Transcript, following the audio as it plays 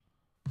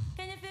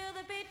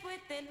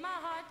within my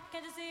heart?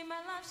 Can't you see my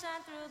love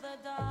shine through the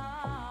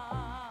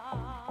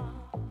dark?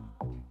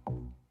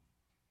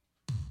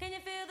 Can you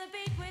feel the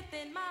beat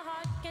within my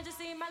heart? Can't you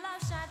see my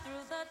love shine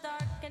through the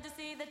dark? Can't you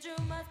see that you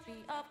must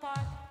be a part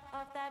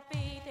of that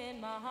beat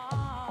in my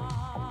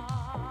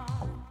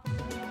heart?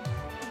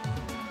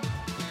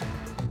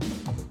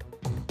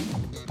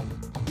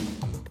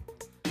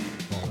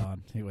 Hold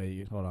on. Hey,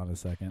 wait. Hold on a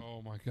second.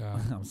 Oh my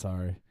god. I'm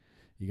sorry.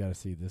 You got to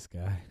see this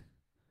guy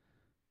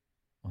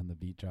when the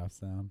beat drops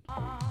down.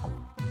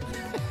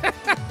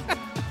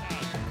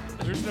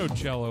 There's no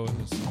cello in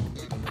this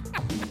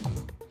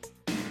song.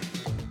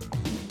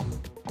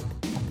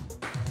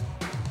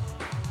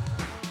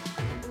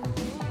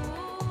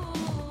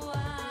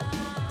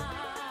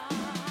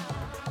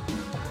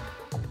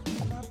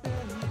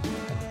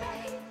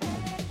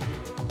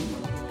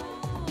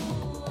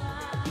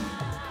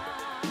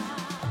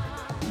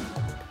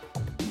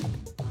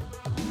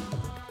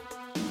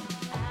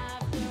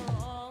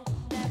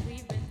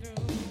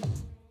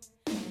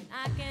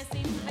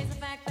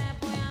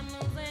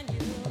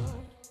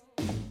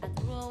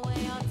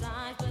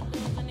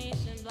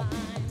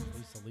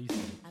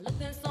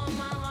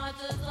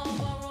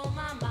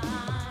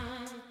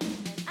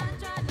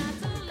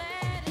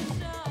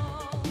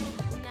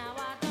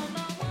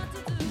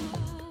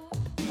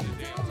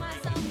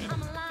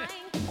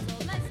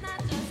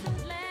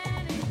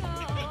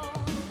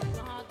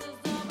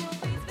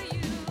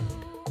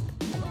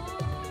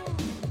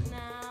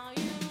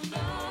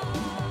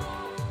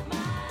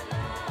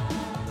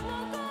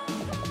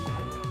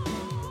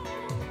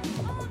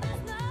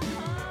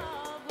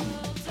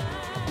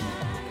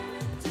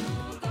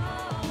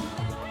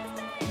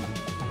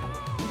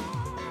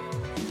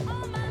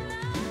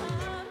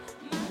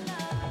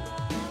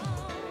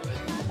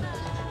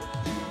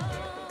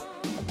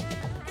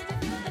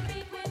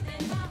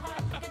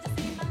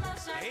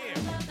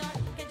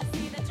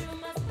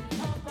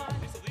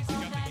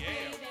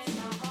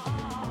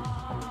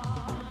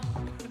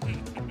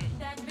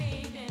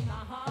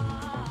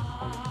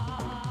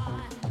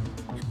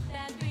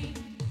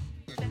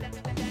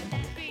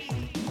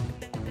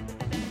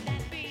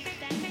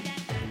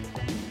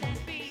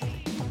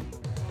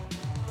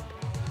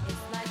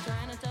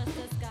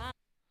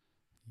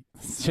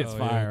 Shit's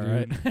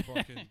fire, dude. right?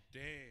 Fucking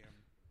damn.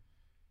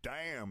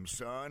 Damn,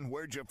 son,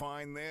 where'd you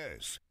find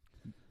this?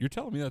 You're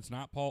telling me that's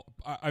not Paul?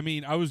 I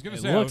mean, I was gonna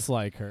It say looks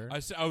like her.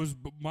 I was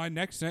my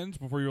next sentence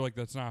before you were like,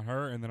 "That's not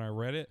her," and then I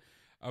read it.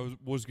 I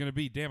was gonna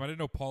be, damn. I didn't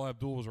know Paula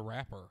Abdul was a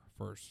rapper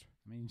first.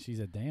 I mean, she's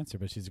a dancer,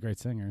 but she's a great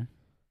singer.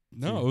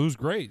 No, it was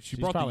great. She She's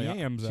brought the probably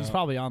yams. She's out.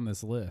 probabla on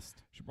this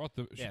list. She brought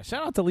the. Yeah,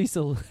 shout out to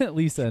Lisa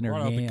and her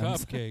brought out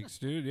yams. the cupcakes,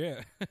 dude.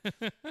 Yeah.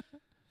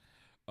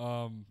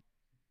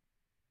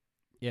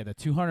 Yeah, the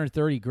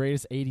 230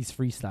 greatest 80s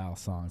freestyle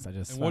songs. I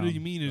just And what do found you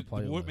mean? the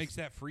playlist. What makes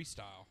that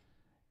freestyle?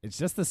 It's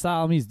just the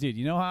style of music, dude.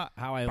 You know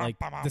how I like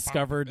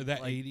discovered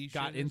that like, 80s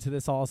got shit into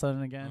this all of a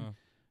sudden again.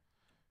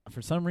 Uh,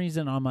 For some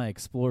reason, on my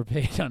explore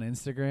page on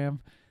Instagram,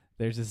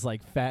 there's this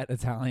like fat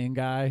Italian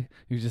guy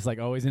who's just like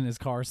always in his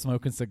car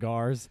smoking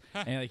cigars,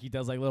 and like he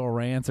does like little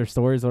rants or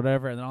stories or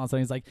whatever. And then all of a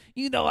sudden he's like,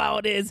 "You know how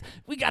it is.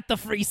 We got the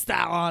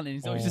freestyle on," and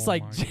he's always just Oh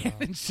like my jamming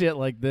God. shit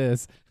like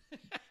this.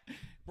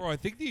 Bro, I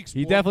think the He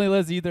Explore. definitely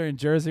lives either in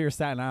Jersey or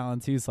Staten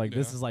Island too. So like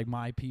this Yeah. is like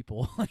my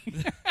people.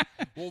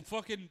 Well,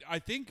 fucking, I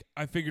think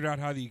I figured out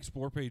how the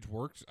Explore page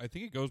works. I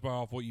think it goes by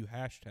off what you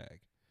hashtag.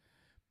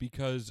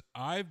 Because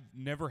I've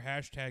never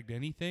hashtagged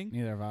anything.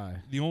 Neither have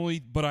I.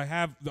 But I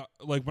have,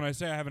 like when I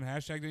say I haven't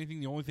hashtagged anything,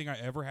 the only thing I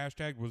ever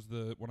hashtagged was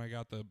when I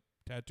got the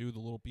tattoo, the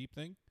little peep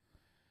thing.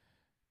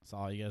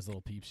 Saw you guys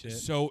little peep shit.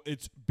 So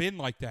it's been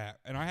like that.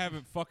 And I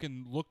haven't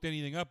fucking looked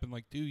anything up in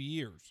like 2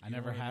 years. I You know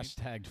never what I mean?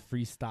 hashtagged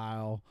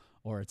freestyle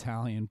or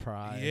Italian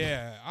pride.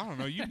 Yeah, I don't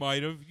know. You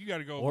might have. You got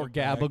to go Or look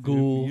back, dude.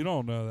 gabagool. You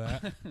don't know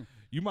that.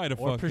 You might have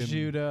Or fucking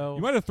prosciutto.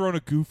 You might have thrown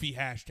a goofy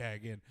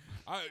hashtag in.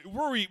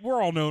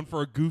 We're all known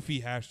for a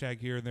goofy hashtag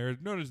here and there.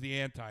 It's known as the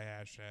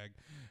anti-hashtag,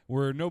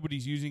 where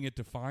nobody's using it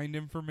to find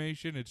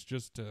information. It's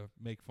just to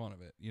make fun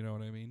of it. You know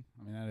what I mean?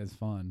 I mean, that is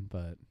fun,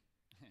 but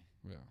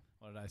Yeah.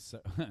 what did I say?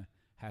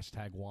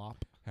 Hashtag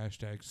WAP.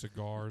 Hashtag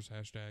cigars.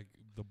 Hashtag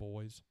the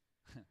boys.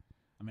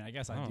 I mean, I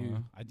guess I I don't do.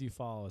 know. I do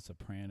follow a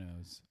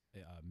Sopranos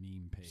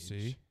meme page.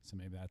 See? So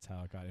maybe that's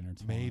how it got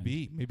intertwined.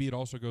 Maybe it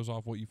also goes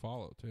off what you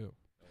follow too.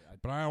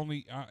 But I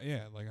only,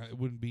 it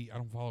wouldn't be. I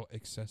don't follow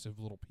excessive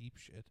little peep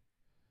shit.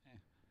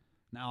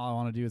 Now all I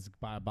want to do is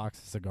buy a box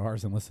of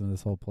cigars and listen to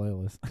this whole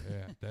playlist.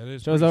 Yeah, that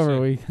is. Show's pretty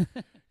over a sick.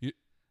 week. You-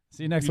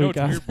 See you next You know week,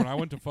 what's guys. weird? When I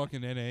went to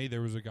fucking NA,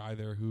 there was a guy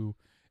there who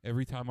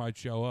every time I'd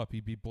show up,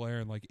 he'd be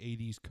blaring like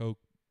 80s Coke,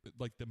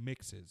 like the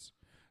mixes,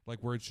 like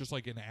where it's just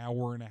like an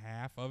hour and a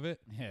half of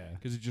it Yeah.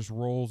 because it just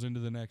rolls into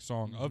the next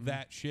song of Mhm.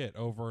 that shit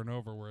over and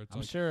over. Where it's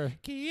I'm like sure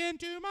 "Key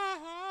into my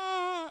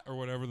heart" or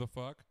whatever the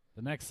fuck.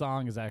 the next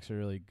song is actually a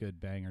really good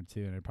banger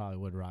too, and it probably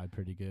would ride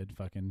pretty good.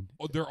 Fucking.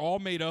 Oh, they're all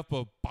made up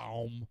of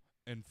boom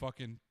and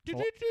fucking.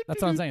 Well,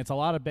 that's what I'm saying. It's a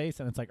lot of bass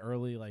and it's like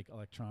early like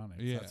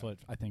electronics. Yeah. That's what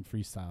I think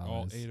freestyle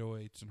All is.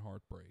 808s and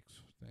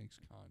heartbreaks. Thanks,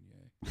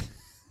 Kanye.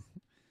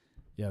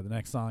 Yeah, the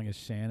next song is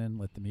Shannon.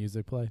 Let the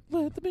music play.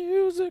 Let the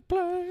music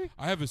play.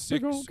 I have a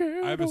sick don't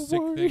care, I have a don't sick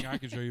worry. thing I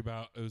can show you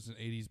about. It was an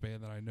 80s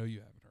band that I know you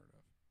haven't heard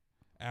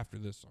of. After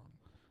this song.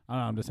 I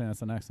don't know. I'm just saying that's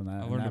the next one.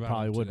 That, I learned and that about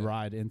probably it would today.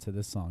 ride into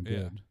this song Yeah.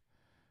 good.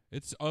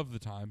 It's of the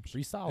times.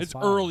 Freestyle. It's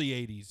early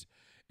 80s.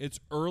 It's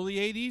early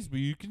 80s, but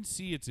you can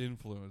see its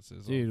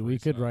influences. on Dude, we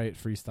could freestyle. write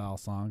freestyle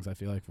songs. I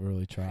feel like we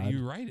really tried.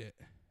 You write it.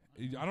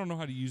 I don't know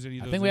how to use any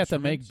of I those think we have to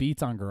make instruments.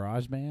 beats on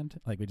GarageBand.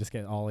 Like we just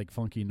get all like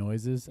funky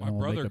noises. My and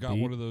we'll brother make a got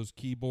beat. one of those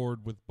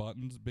keyboard with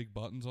buttons, big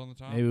buttons on the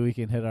top. Maybe we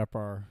can hit up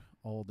our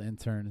old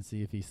intern and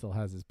see if he still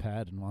has his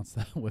pad and wants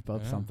to whip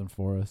up Yeah. something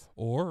for us.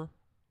 Or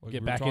like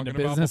Get we were back into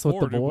talking about business with the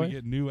before, did boy? We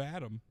get new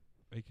Adam,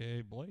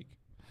 aka Blake.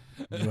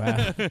 New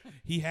Adam.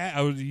 He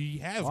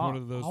has one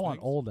of those. I want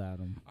things. old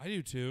Adam. I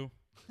do too,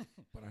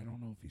 but I don't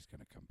know if he's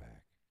gonna come back.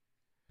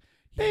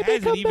 He Baby,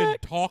 hasn't come even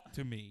back. talked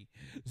to me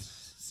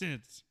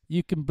since.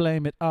 You can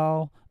blame it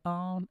all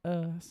on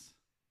us.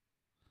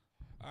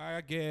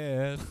 I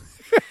guess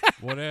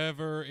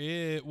whatever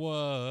it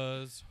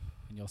was.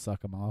 And you'll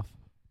suck him off.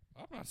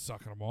 I'm not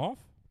sucking him off.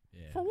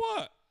 Yeah. For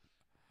what?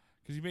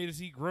 Because he made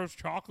us eat gross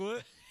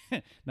chocolate.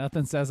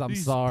 Nothing says I'm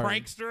He's sorry.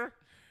 prankster.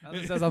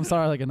 Nothing says I'm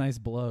sorry like a nice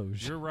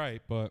blows. You're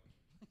right, but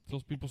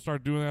those people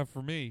start doing that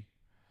for me,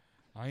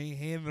 I ain't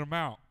handing them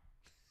out.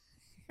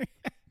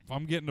 If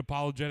I'm getting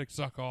apologetic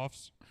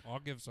suck-offs, I'll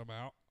give some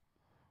out.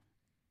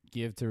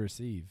 Give to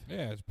receive.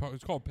 Yeah,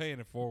 it's called paying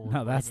it forward.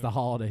 No, that's right? the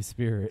holiday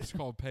spirit. It's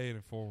called paying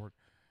it forward.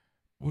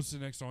 What's the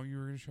next song you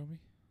were going to show me?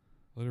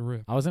 Let it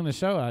rip. I was going to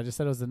show it. I just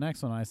said it was the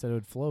next one. I said it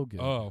would flow good.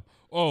 Oh.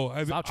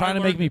 Stop trying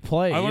to make me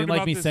play. I You learned didn't like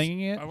about me this-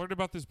 singing it? I learned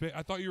about this bit.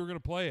 I thought you were going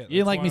to play it. You didn't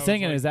That's like why me I was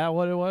singing it. like, Is that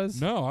what it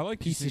was? No, I like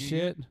Piece you of singing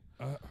shit. it.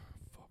 Fuck.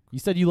 You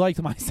said you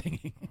liked my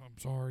singing. I'm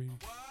sorry.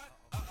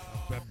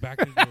 Back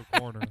into a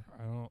corner.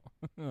 I don't.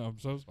 I'm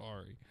so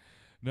sorry.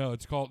 No,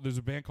 it's called. There's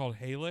a band called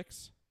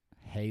Halix.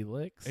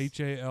 Halix?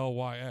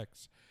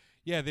 Halyx.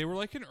 Yeah, they were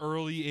like an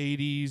early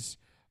 '80s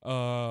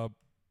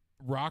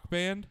rock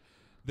band.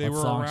 They What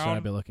were song should I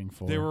around. be looking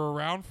for? They were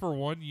around for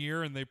 1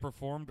 year, and they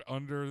performed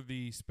under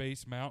the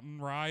Space Mountain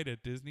ride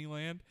at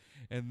Disneyland.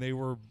 And they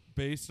were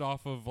based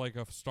off of like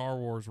a Star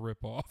Wars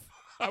ripoff.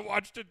 I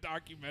watched a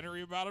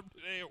documentary about them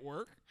today at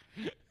work.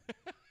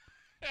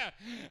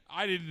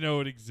 I didn't know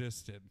it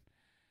existed.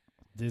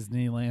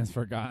 Disneyland's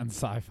Forgotten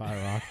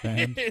Sci-Fi Rock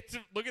Band.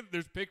 Look at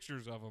there's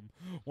pictures of them.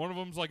 One of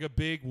them's like a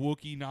big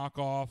Wookiee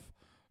knockoff.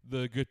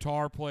 The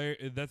guitar player,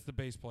 that's the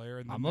bass player.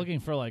 And then I'm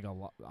looking for like I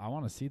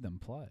want to see them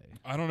play.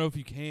 I don't know if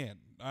you can.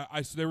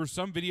 There were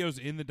some videos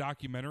in the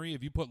documentary.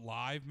 If you put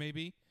live,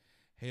 maybe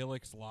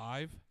Halix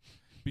live,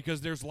 because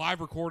there's live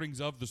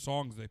recordings of the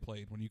songs they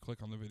played when you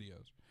click on the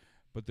videos.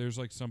 But there's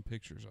like some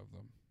pictures of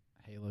them.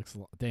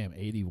 Halix, damn,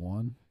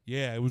 81.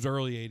 Yeah, it was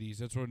early '80s.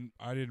 That's when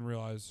I didn't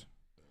realize.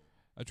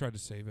 I tried to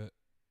save it.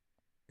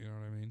 You know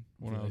what I mean?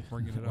 When I was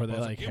bringing it up, Were they I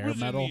was like it hair was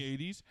metal? in the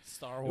 '80s.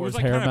 Star It was Wars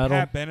like hair kind of metal.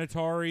 Pat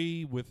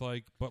Benatar-y with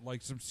like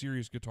some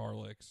serious guitar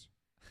licks.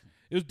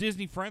 It was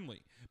Disney friendly,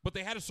 but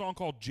they had a song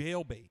called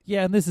Jailbait.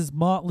 Yeah, and this is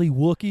Motley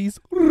Wookiees.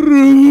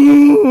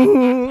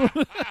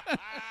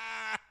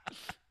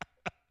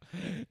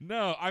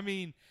 No, I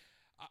mean,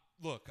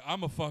 look,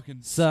 I'm a fucking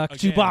Suck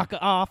again, Chewbacca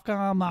off,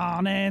 come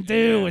on and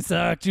do Yeah. it.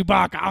 Suck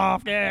Chewbacca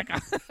off, yeah.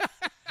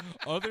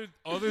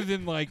 Other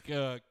than like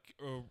rappers.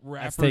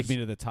 That's Take Me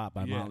to the Top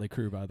by Yeah. Motley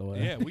Crue, by the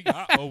way. Yeah, we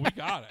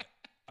got it.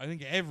 I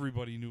think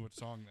everybody knew what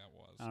song that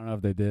was. I don't know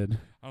if they did.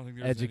 I don't think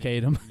there was Educate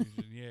any 'em.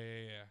 confusion.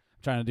 Yeah.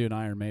 I'm trying to do an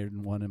Iron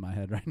Maiden one in my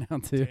head right now,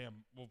 too.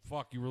 Damn. Well,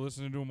 fuck. You were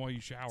listening to them while you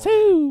showered.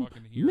 2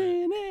 Fucking hear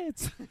it.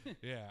 minutes.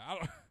 Yeah.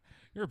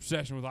 Your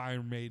obsession with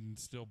Iron Maiden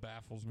still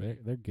baffles me.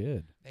 They're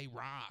good. They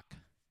rock.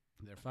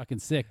 They're fucking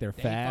sick. They're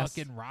fast.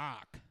 They fucking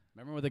rock.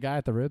 Remember with the guy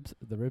at the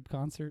rib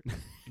concert?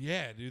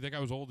 Yeah, dude. That guy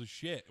was old as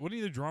shit. Wasn't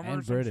he the drummer or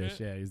And some British.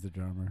 shit? Yeah, he's the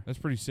drummer. That's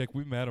pretty sick.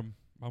 We met him.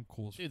 I'm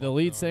cool as Dude, fuck, the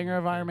lead though. singer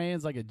of Yeah. Iron Maiden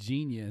is like a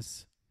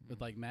genius with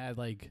like mad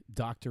like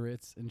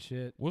doctorates and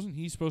shit. Wasn't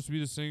he supposed to be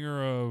the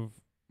singer of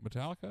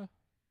Metallica?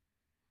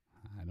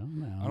 I don't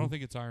know. I don't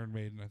think it's Iron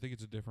Maiden. I think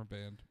it's a different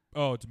band.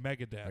 Oh, it's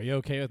Megadeth. Are you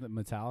okay with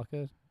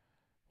Metallica?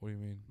 What do you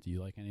mean? Do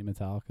you like any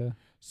Metallica?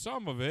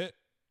 Some of it.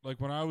 Like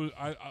when I was,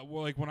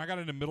 like when I got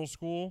into middle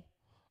school,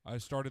 I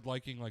started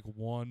liking like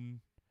One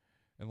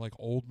and like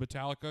old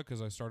Metallica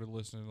because I started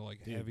listening to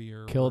like Dude,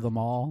 heavier. Kill Them versions.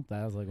 All.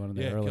 That was like one of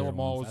the Yeah, earlier Kill 'Em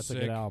All ones. was That's a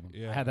sick. good album.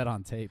 Yeah. I had that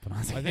on tape when I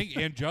was. I think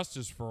And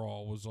Justice for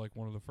All was like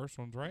one of the first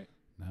ones, right?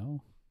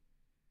 No.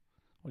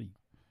 What do you?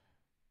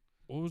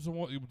 What was the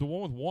one? The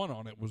one with One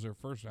on it was their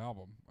first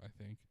album, I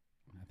think.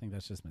 I think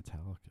that's just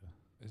Metallica.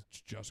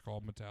 It's just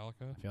called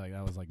Metallica. I feel like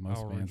that was like most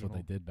How bands what they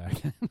original. did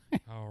back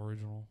then. How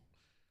original.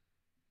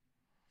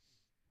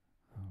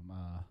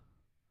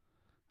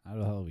 How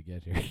the hell did we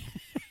get here? We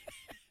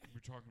were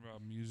talking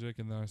about music,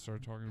 and then I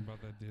started talking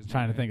about that Disney.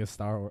 Trying to band. think of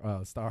Star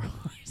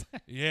Wars.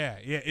 Yeah.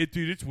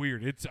 Dude, it's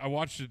weird. I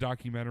watched a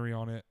documentary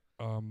on it.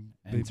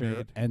 They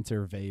made.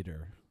 Enter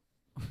Vader.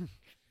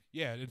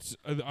 Yeah, it's.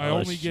 I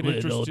only get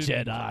interested.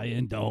 Jedi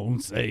and don't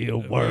say a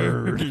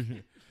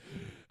word.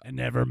 And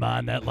never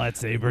mind that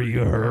lightsaber you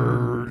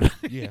heard.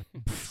 Yeah.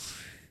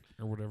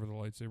 or whatever the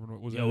lightsaber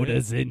was.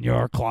 Yoda's in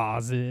your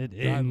closet,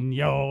 in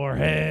your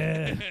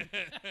head.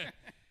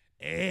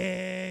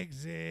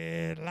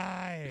 Exit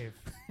life.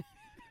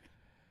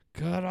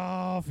 Cut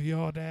off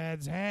your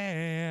dad's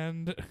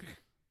hand.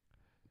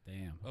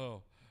 Damn.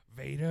 Oh,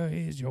 Vader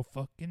is your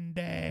fucking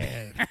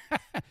dad.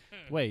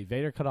 Wait,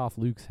 Vader cut off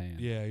Luke's hand.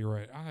 Yeah, you're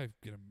right. I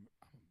get him.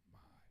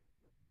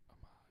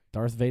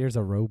 Darth Vader's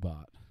a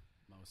robot,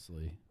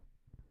 mostly.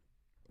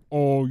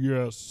 Oh,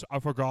 yes. I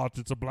forgot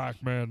it's a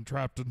black man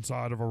trapped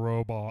inside of a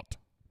robot.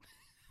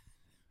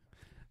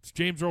 It's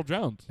James Earl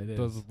Jones. It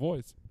does is. the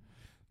voice.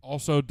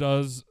 Also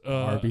does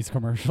Arby's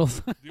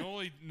commercials. the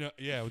only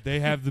they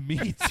have the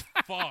meats.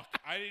 Fuck.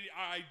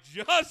 I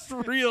just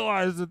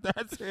realized that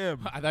that's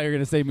him. I thought you were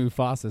gonna say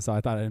Mufasa, so I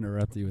thought I'd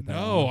interrupt you with that.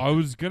 No, one. I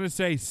was gonna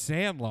say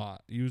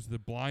Sandlot. He was the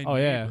blind Oh,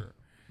 yeah. neighbor.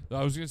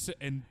 I was gonna say,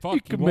 and fuck,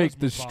 You can he make was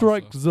the Mufasa.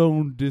 strike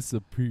zone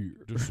disappear.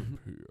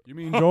 Disappear. You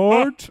mean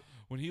George?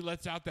 When he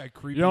lets out that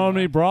creepy. You know how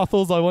many laugh.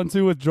 brothels I went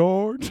to with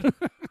George?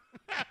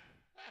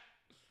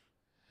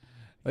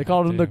 They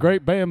called him the Damn.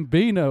 Great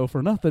Bambino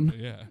for nothing.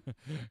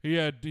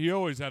 Yeah, he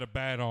always had a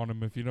bat on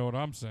him, if you know what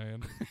I'm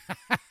saying.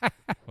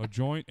 A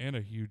joint and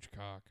a huge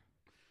cock.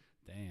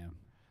 Damn.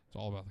 It's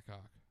all about the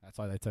cock. That's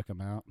why they took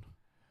him out.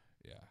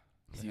 Yeah,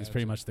 He was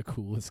pretty much the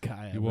coolest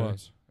guy ever. He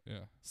was.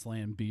 Yeah.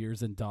 Slammed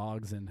beers and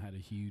dogs and had a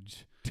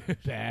huge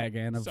bag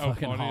and a So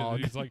fucking funny. hog.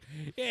 He's like,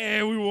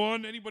 "Yeah, we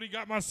won. Anybody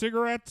got my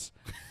cigarettes?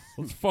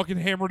 Let's fucking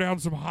hammer down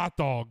some hot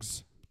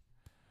dogs."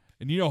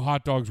 And you know,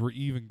 hot dogs were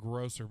even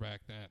grosser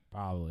back then.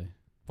 Probably.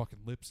 Fucking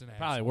lips and ass.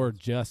 Probably were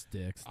just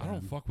dicks. I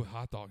don't then. fuck with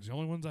hot dogs. The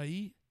only ones I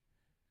eat.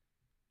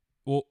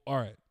 Well, all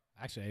right.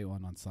 Actually, I ate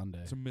one on Sunday.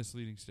 It's a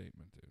misleading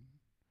statement, dude.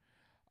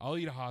 I'll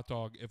eat a hot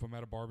dog if I'm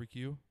at a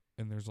barbecue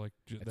and there's like.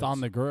 It's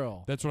on the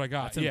grill. That's what I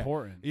got. That's yeah.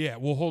 important. Yeah.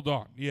 Well, hold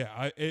on.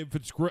 Yeah. If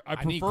it's I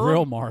prefer need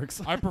grill marks.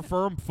 I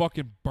prefer them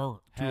fucking burnt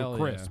to Hell a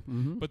crisp. yeah.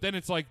 Mhm. But then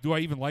it's like, do I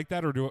even like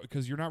that, or do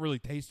because you're not really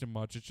tasting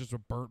much? It's just a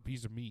burnt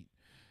piece of meat.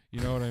 You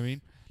know what I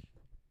mean?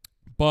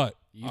 But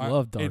You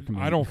love dark and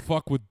meat. I don't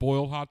fuck with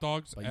boiled hot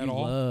dogs But at you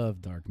all.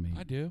 love dark meat.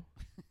 I do.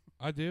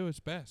 I do. It's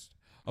best.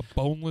 A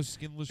boneless,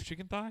 skinless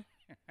chicken thigh.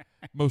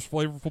 Most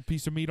flavorful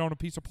piece of meat on a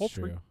piece of It's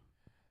poultry. true.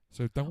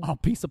 So don't On a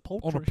piece of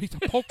poultry. on a piece of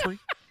poultry.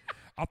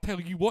 I'll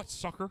tell you what,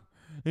 sucker.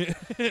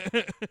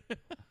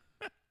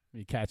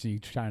 You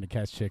trying to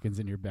catch chickens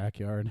in your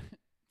backyard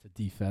to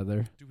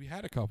defeather. Dude, we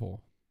had a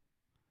couple.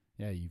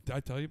 Yeah, you, Did I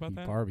tell you about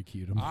that?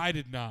 barbecued them. I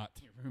did not.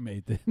 Your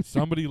roommate did.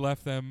 Somebody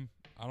left them.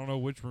 I don't know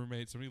which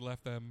roommate. Somebody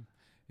left them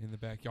in the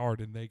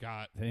backyard, and they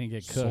got They didn't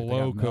get cooked.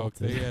 slow they got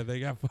cooked. melted. They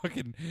got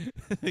fucking.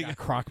 They got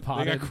crock They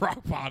potted got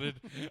crock potted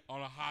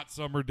on a hot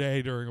summer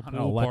day during a on an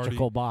pool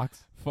electrical party.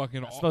 box.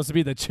 Fucking. It's supposed to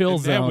be the chill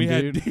and then zone, we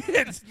dude.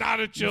 had. It's not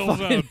a chill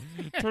zone.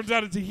 Turns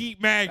out it's a heat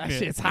magnet.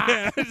 shit's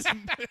hot. it's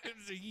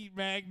a heat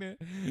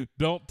magnet.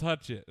 Don't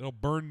touch it. It'll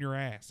burn your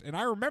ass. And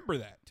I remember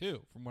that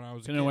too from when I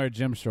was a Gonna kid. wear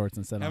gym shorts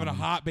instead Having a of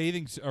hot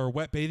bathing or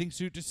wet bathing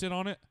suit to sit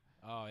on it,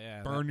 Oh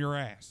yeah, burn your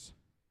ass.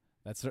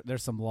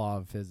 there's some law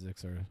of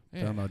physics or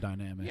Yeah.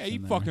 thermodynamics. Yeah, you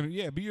in there.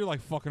 fucking but you're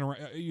like fucking around.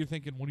 You're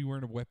thinking, what are you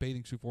wearing a wet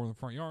bathing suit for in the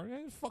front yard?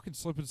 Fucking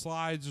slip and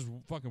slides, just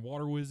fucking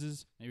water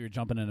whizzes. Maybe you're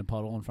jumping in a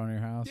puddle in front of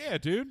your house. Yeah,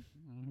 dude.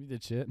 We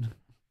did shit.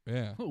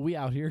 Yeah. We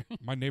out here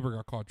My neighbor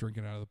got caught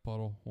drinking out of the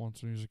puddle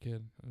once when he was a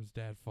kid. His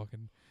dad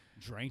fucking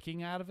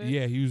drinking out of it.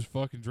 yeah, he was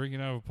fucking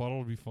drinking out of a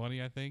puddle to be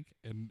funny, I think.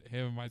 And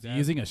him and my dad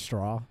Using a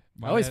straw.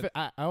 my I always dad-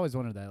 I always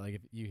wondered that, like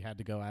if you had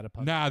to go out of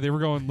puddle. Nah, they were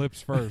going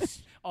lips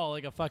first. Oh,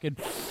 like a fucking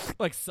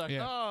like suck.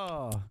 Yeah.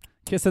 Oh,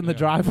 kissing the Yeah,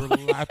 driveway.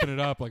 We're lapping it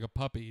up like a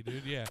puppy,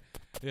 dude. Yeah.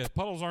 Yeah,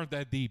 puddles aren't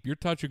that deep. You're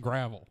touching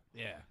gravel,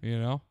 Yeah. you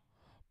know?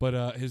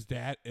 But his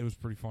dad, it was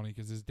pretty funny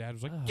because his dad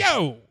was like, Oh.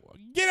 "Yo,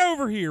 get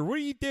over here. What are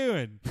you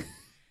doing?"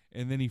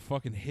 And then he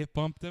fucking hip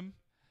bumped him.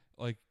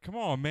 Like, come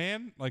on,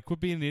 man. Like, quit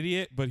being an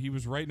idiot. But he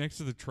was right next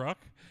to the truck.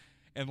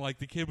 And, like,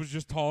 the kid was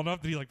just tall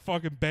enough that he, like,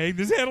 fucking banged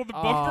his head on the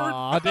bumper.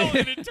 Aw, and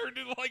dude. it turned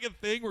into, like, a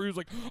thing where he was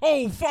like,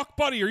 "Oh, fuck,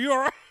 buddy. Are you all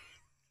right?"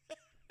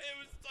 It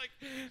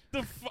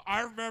was like,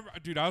 I remember,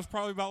 dude, I was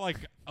probably about, like,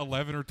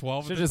 11 or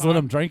 12 Should at the just time. let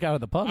him drink out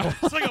of the I puddle.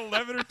 was like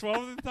 11 or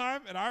 12 at the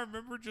time, and I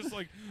remember just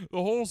like the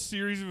whole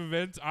series of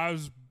events. I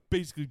was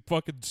basically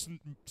fucking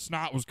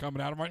snot was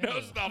coming out of my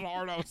nose. That's how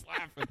hard I was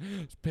laughing.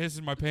 I was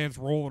pissing my pants,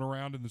 rolling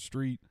around in the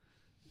street.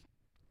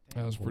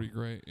 That was pretty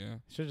great. Yeah,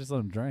 Should just let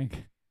him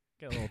drink.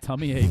 Get a little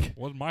tummy ache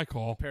wasn't my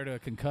call. compared to a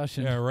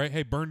concussion. Yeah, right.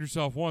 Hey, burn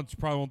yourself once. You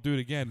probably won't do it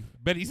again.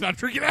 Bet he's not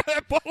drinking out of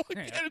that bottle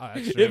again.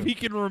 that's true. If he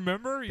can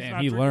remember, he's Damn,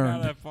 not he drinking out learned.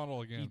 of that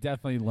funnel again. He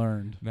definitely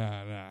learned.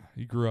 Nah.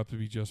 He grew up to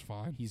be just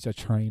fine. He's a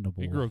trainable.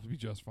 He grew up to be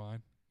just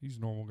fine. He's a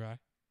normal guy.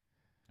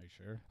 Are you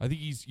sure? I think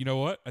he's, you know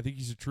what? I think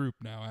he's a troop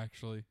now,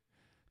 actually.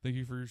 Thank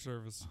you for your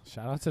service.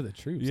 Shout out to the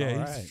troops. Yeah, all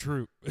he's right. a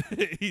troop.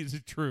 He's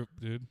a troop,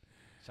 dude.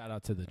 Shout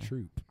out to the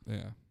troop.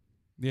 Yeah.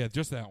 Yeah,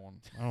 just that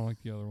one. I don't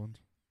like the other ones.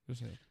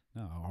 Just it.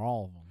 No,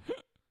 all of them.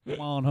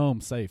 Come on home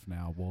safe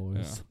now,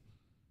 boys.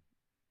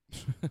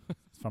 It's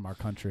from our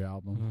country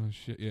album. Oh,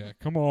 shit. Yeah.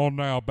 Come on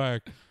now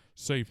back.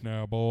 Safe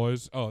now,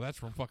 boys. Oh, that's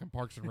from fucking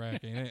Parks and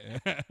Rec, ain't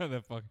it?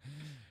 That fucking.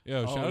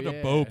 Yo, Oh, shout out to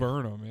yeah. Bo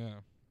Burnham, yeah.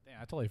 Damn,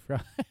 I totally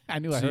forgot. I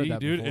knew I See, heard that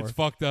dude, before. it's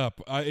fucked up.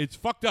 It's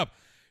fucked up.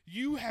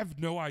 You have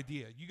no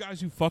idea. You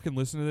guys who fucking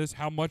listen to this,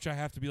 how much I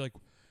have to be like,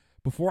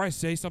 before I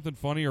say something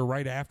funny or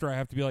right after, I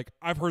have to be like,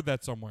 I've heard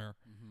that somewhere.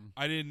 Mm-hmm.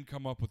 I didn't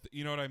come up with,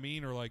 you know what I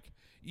mean? Or like,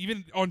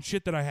 even on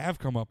shit that I have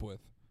come up with.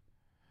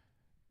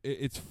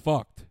 It's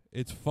fucked.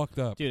 It's fucked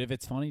up. Dude, if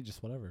it's funny,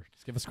 just whatever.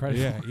 Just give us credit.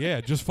 Yeah,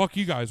 yeah. Just fuck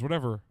you guys,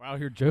 whatever. We're out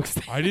here jokes.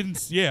 I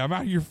didn't. Yeah, I'm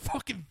out here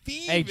fucking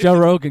thieving. Hey, Joe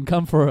Rogan,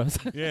 come for us.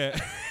 Yeah.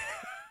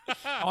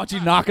 I want you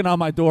knocking on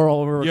my door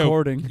while we're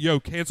recording. Yo,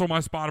 cancel my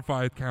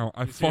Spotify account.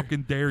 I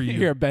fucking dare you. You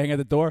hear a bang at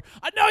the door.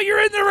 I know you're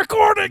in there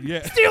recording.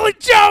 Yeah. Stealing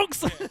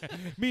jokes.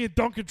 Me and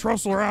Duncan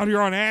Trussell are out here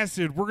on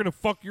acid. We're gonna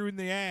fuck you in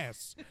the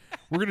ass.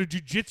 We're gonna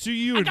jujitsu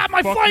you. I and got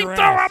my fuck your flamethrower.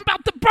 ass. I'm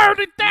about to burn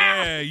it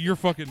down. Yeah, you're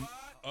fucking.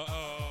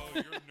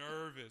 You're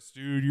nervous,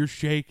 dude. You're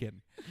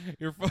shaking.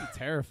 You're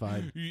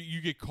Terrified.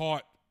 You get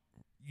caught.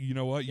 You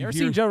know what? You ever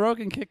hear, seen Joe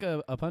Rogan kick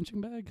a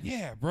punching bag?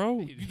 Yeah,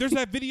 bro. There's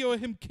that video of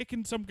him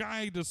kicking some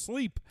guy to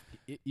sleep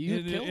You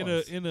would kill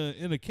us. in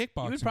a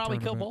kickboxing. You would probably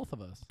kill tournament. both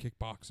of us.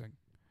 Kickboxing.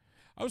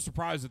 I was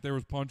surprised that there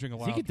was punching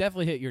allowed. He could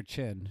definitely hit your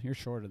chin. You're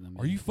shorter than me.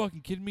 Are you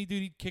fucking kidding me,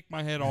 dude? He'd kick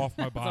my head off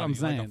my body what I'm like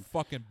a saying.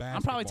 fucking basketball.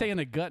 I'm probably taking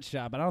a gut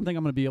shot, but I don't think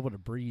I'm going to be able to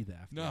breathe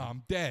after. No,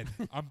 I'm dead.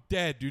 I'm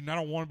dead, dude, and I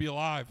don't want to be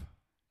alive.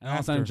 And all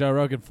of a sudden, Joe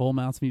Rogan full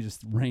mounts me,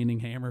 just raining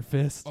hammer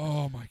fist.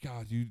 Oh my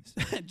god, dude.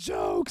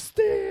 Joke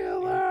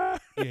stealer.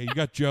 Yeah, you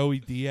got Joey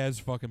Diaz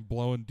fucking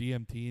blowing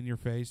DMT in your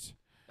face.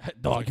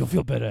 Dog, you'll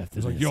feel better after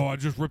He's this. like, yo, I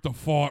just ripped a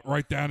fart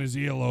right down his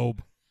earlobe.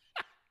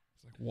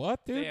 It's like,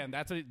 what, dude? Damn,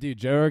 that's what dude.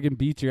 Joe Rogan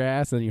beats your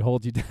ass and he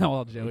holds you down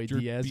while Joey Your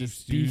Diaz beef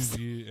just beefs. stews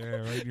you, yeah,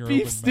 right in your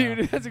Beef open stew,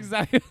 mouth. that's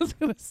exactly what I was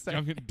gonna say.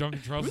 Duncan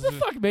Who Trussell's the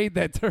fuck made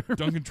that term?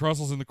 Duncan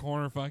Trussell's in the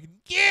corner fucking,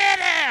 get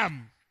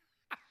him!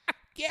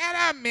 Get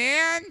him,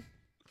 man!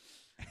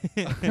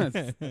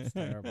 that's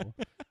terrible.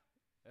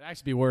 It'd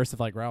actually be worse if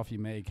like Ralphie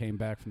May came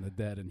back from the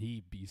dead and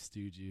he beef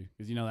stewed you,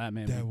 because you know that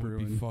man That was would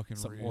be brewing fucking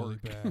some really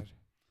orc. bad.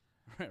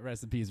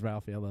 Rest in peace,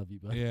 Ralphie. I love you,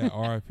 bud. Yeah,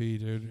 R.I.P.,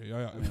 dude.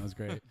 Yeah, I mean, it was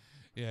great.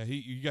 yeah,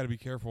 you got to be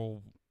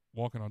careful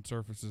walking on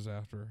surfaces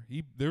after.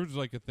 There was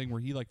like a thing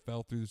where he like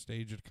fell through the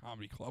stage at a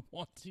comedy club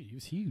once. Dude, he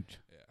was huge.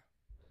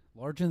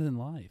 Yeah. Larger than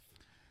life.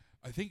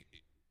 I think.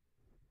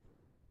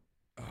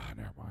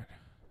 Never mind.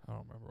 I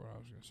don't remember what I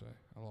was gonna say.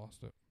 I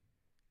lost it.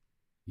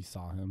 You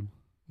saw him.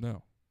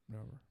 No,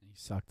 never, You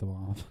sucked him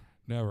off.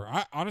 never.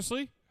 I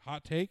honestly,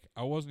 hot take.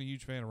 I wasn't a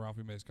huge fan of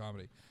Ralphie May's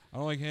comedy. I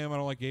don't like him. I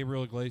don't like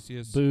Gabriel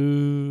Iglesias.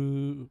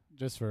 Boo.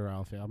 Just for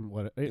Ralphie.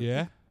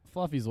 Yeah.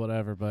 Fluffy's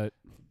whatever, but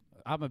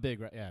I'm a big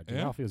dude, Yeah?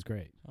 Ralphie was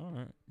great. All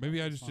right.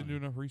 Maybe I just didn't do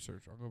Fine. enough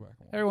research. I'll go back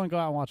and watch. Everyone go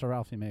out and watch a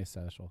Ralphie May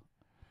special.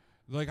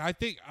 Like I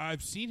think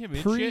I've seen him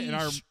in shit, and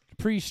I.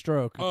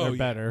 Pre-stroke, Oh, they're yeah.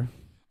 better.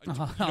 You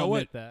I'll know what?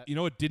 admit that. You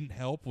know what didn't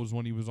help was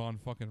when he was on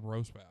fucking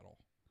Roast Battle.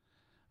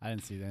 I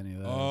didn't see any of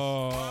those.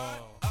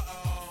 Oh.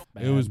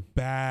 Bad. It was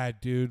bad,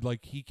 dude.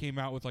 Like he came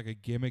out with like a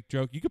gimmick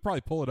joke. You could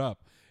probably pull it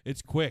up.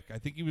 It's quick. I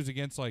think he was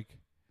against like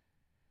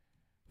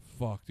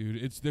fuck,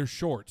 dude. They're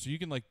short, so you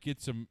can like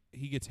get some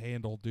he gets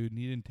handled, dude, and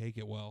he didn't take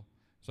it well.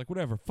 It's like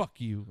whatever, fuck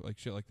you, like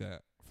shit like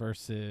that.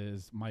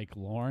 versus Mike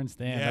Lawrence.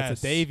 Damn, Yes. that's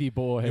a Davy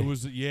boy. It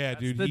was That's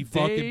dude, the he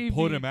fucking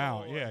put Davey him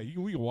out. boy. Yeah,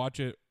 we can watch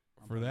it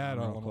for that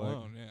real on quick.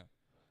 alone, yeah.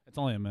 It's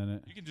only a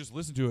minute. You can just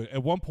listen to it.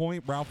 At one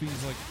point,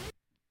 Ralphie's like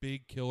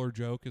big killer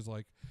joke is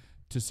like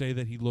to say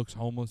that he looks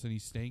homeless and he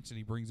stinks, and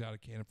he brings out a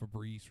can of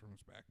Febreze from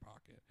his back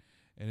pocket,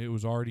 and it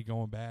was already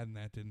going bad, and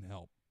that didn't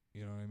help.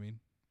 You know what I mean?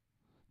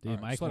 Dude, All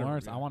right, Mike just let it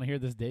Lawrence, review. I want to hear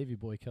this Davy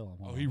boy kill him.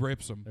 Oh, Hold he on.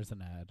 rips him. There's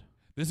an ad.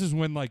 This is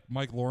when like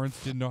Mike Lawrence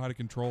didn't know how to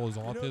control his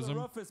You know, the autism.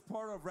 roughest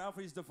part of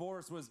Ralphie's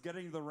divorce was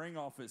getting the ring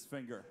off his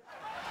finger.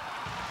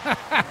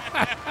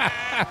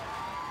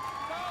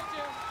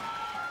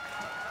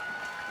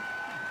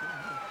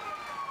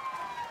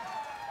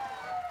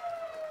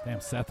 Damn,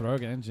 Seth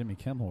Rogen and Jimmy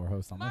Kimmel were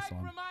hosts on Mike this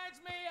one. reminds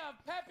me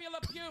of Pepe Le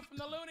Pew from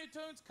the Looney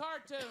Tunes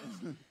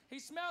cartoons. He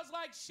smells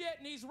like shit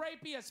and he's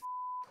rapey as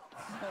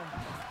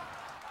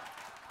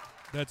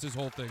That's his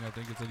whole thing. I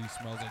think it's that he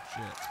smells like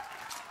shit.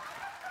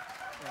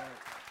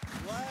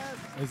 Last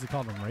Is he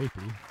called him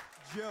rapey?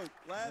 joke.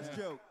 Last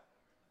joke.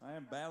 I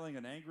am battling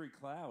an angry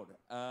cloud.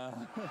 Oh,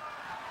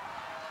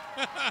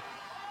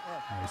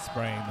 he's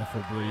spraying the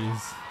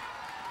Febreze.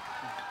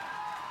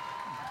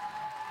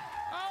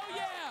 Oh,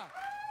 yeah.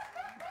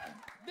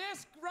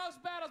 This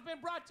roast battle's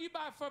been brought to you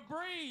by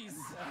Febreze.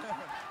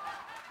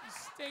 You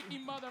stinky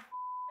mother.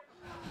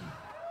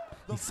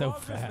 The He's so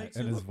frog just fat, makes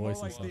and you his look more voice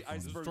is like so the funny.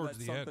 iceberg Towards that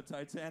the sunk end. the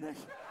Titanic.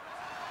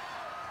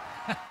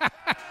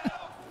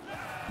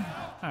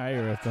 All right,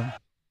 you ripped him.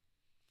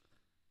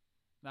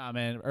 Nah,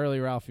 man, early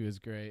Ralphie was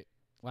great.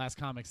 Last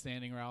Comic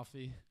Standing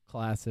Ralphie,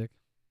 classic.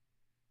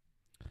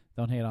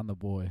 Don't hate on the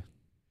boy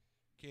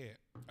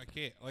I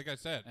can't. Like I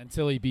said,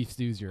 until he beef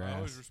stews your I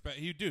always ass. respect.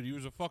 He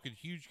was a fucking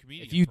huge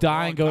comedian. If you for a die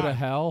long and go to time.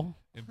 hell,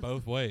 in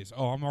both ways.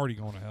 Oh, I'm already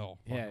going to hell.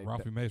 Yeah, Fucking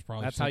Ralphie May's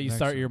probably. that's how sitting you next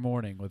start to your him.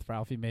 morning with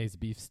Ralphie May's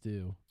beef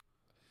stew.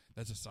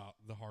 That's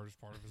the hardest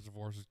part of his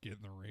divorce is getting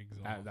the rings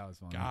off. That was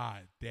funny.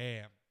 God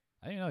damn.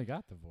 I didn't know he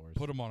got divorced.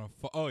 Put him on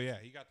a. Oh yeah,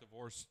 he got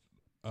divorced.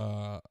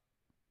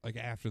 like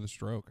after the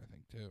stroke, I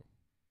think too.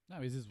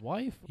 No, he's his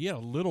wife. He had a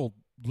little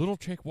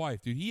chick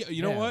wife, dude.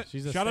 You know Yeah, what?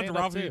 she's a Shout out to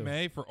stand-up, Ralphie too.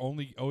 May for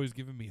always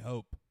giving me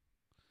hope.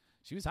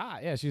 She was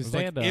hot. Yeah, she It was was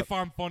like, stand up. if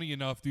I'm funny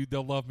enough, dude,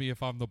 they'll love me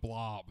if I'm the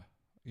Blob.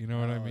 You know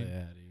what I mean?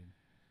 Yeah,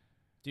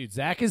 dude,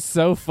 Zach is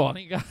so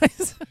funny,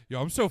 guys.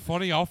 Yo, I'm so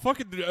funny. I'll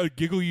fucking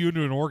giggle you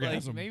into an Like,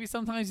 orgasm. maybe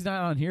sometimes he's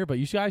not on here, but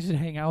you guys should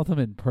hang out with him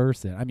in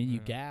person. I mean, you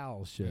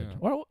gals should,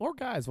 Yeah. or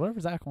guys, whatever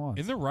Zach wants.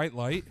 In the right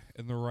light,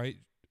 in the right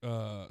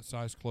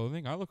size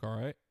clothing, I look all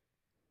right.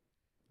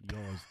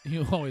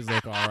 you always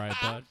look all right,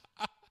 bud.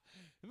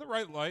 In the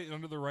right light,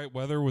 under the right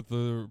weather, with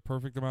the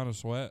perfect amount of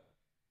sweat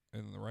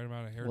and the right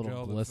amount of hair Little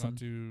gel glisten.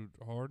 that's not too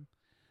hard.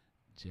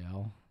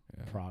 Gel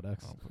Yeah,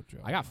 products. I'll put gel.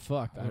 I got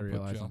fucked. I I'll put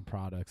realized gel. on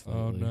products.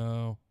 Oh Lately.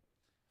 no,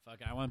 Fuck!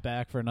 I went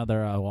back for another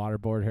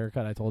waterboard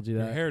haircut. I told you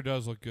your that. hair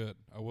does look good.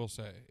 I will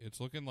say it's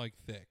looking like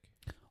thick.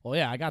 Well,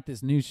 yeah, I got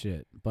this new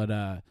shit, but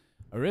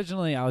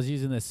originally I was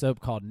using this soap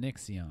called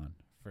Nixion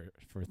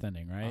for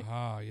thinning, right?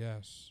 Aha,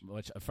 yes.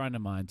 Which a friend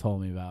of mine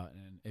told me about.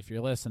 And if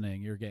you're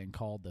listening, you're getting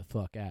called the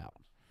fuck out.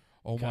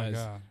 Oh my 'Cause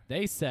god.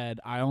 They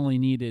said I only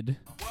needed.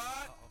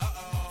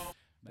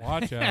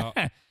 Watch out.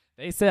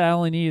 They said I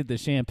only needed the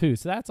shampoo,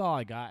 so that's all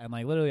I got. And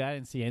like literally, I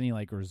didn't see any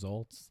like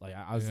results. Like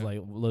I was Yeah. like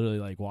literally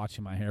like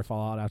watching my hair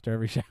fall out after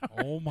every shower.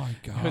 Oh my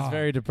god. It was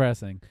very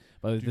depressing.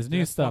 But Dude, this new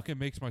that stuff. fucking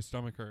makes my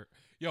stomach hurt.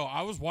 Yo,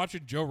 I was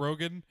watching Joe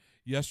Rogan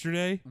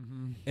yesterday,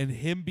 and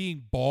him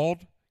being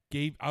bald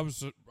gave. I had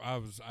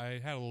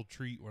a little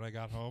treat when I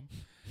got home,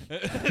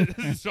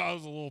 so I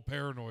was a little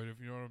paranoid, if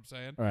you know what I'm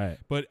saying. Right.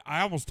 But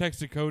I almost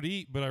texted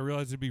Cody, but I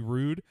realized it'd be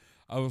rude.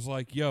 I was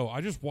like, "Yo,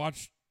 I just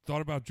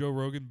thought about Joe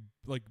Rogan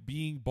like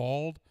being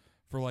bald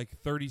for like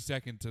 30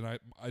 seconds, and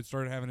I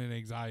started having an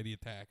anxiety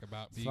attack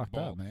about It's being fucked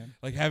bald, up, man.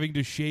 like having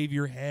to shave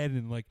your head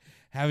and like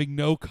having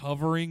no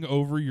covering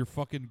over your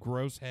fucking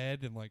gross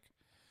head and like."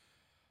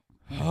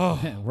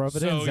 Oh, Rub it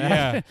so, in, Zach.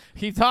 Yeah,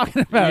 Keep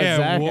talking about yeah. it,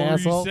 Zach, What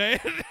asshole. were you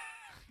saying?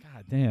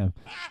 God damn.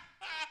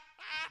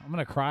 I'm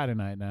gonna cry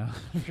tonight now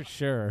for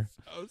sure.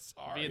 Oh,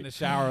 sorry. Be in the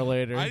shower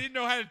later. I didn't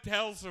know how to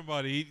tell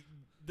somebody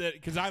that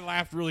because I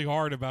laughed really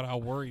hard about how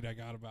worried I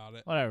got about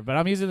it. Whatever. But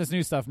I'm using this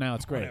new stuff now.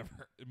 It's great. Whatever.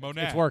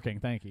 Monet. It's working.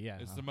 Thank you. Yeah.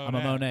 It's the I'm a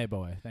Monet. Monet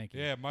boy. Thank you.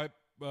 Yeah,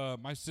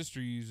 my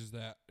sister uses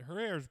that. Her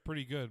hair is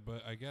pretty good,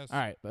 but I guess. All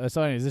right.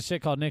 So anyways, this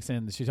shit called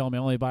Nixon. She told me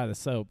only buy the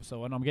soap. So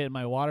when I'm getting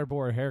my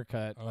waterboard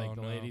haircut, Oh, like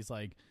the no. lady's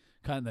like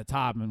cutting the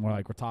top, and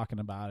we're talking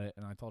about it,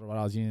 and I told her what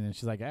I was using, and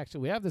she's like,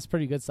 actually, we have this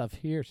pretty good stuff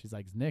here. She's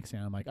like, it's Nixon.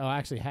 I'm like, oh, I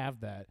actually have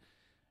that.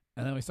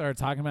 And then we started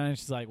talking about it, and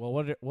she's like, well,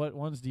 what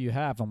ones do you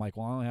have? I'm like,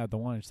 well, I only have the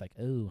one. And she's like,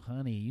 oh,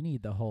 honey, you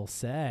need the whole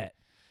set.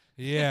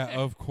 Yeah,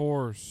 of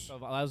course.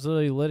 So I was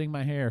literally letting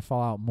my hair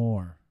fall out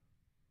more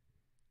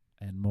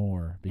and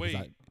more because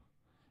Wait.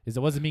 it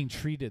wasn't being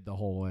treated the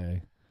whole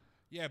way.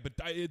 Yeah, but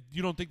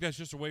you don't think that's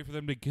just a way for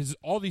them to? Because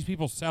all these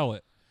people sell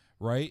it,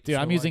 right? Dude,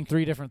 So, I'm like, using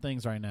 3 different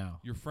things right now.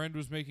 Your friend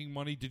was making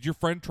money. Did your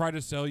friend try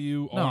to sell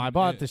you? No, on I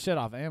bought it? the shit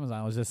off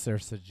Amazon. It was just their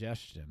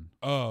suggestion.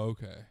 Oh,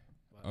 okay.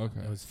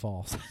 Okay. It was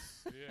false.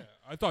 Yeah,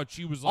 I thought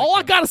she was like. All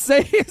I gotta say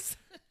is,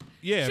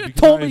 Yeah, should have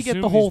because told I me to get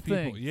assume the whole these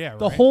people- thing. Yeah,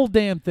 the right. whole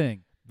damn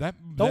thing. That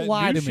Don't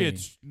lie new to me.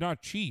 shit's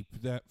not cheap.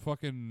 That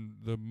fucking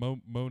the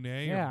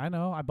Monet. Yeah, I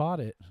know. I bought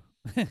it.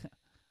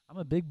 I'm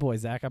a big boy,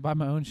 Zach. I buy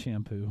my own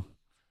shampoo.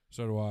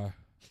 So do I.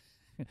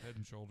 Head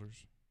and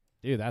Shoulders.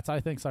 Dude, that's I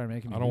think started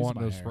making me I don't lose want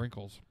my no hair.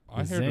 sprinkles.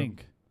 The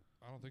zinc.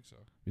 I don't think so.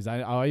 Because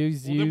I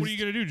always Well, used. then what are you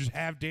gonna do? Just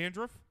have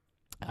dandruff?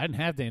 I didn't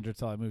have dandruff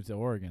until I moved to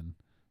Oregon.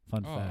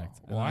 Fun Oh, fact.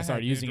 And well, then I I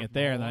started had using dandruff it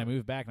there, my and then I whole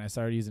moved back and I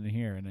started using it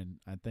here. And then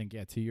I think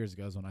 2 years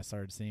ago is when I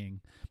started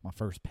seeing my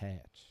first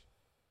patch.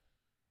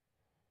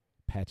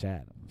 Patch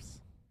Adams.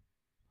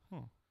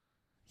 Huh.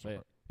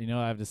 But you know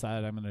what I've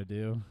decided I'm gonna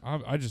do?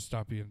 I just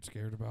stopped being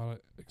scared about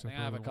it. I Except think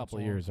for I have a every couple once of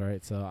in a years,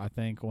 right? So I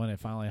think when it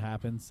finally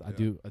happens, I Yeah.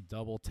 do a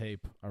double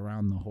tape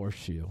around the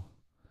horseshoe. while.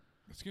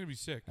 It's gonna be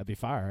sick. That'd be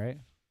fire, right?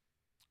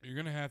 You're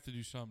gonna have to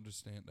do something to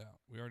stand out.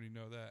 We already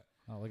know that.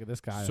 Oh, look at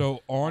this guy. So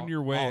on all,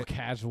 your way, all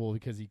casual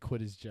because he quit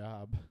his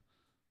job.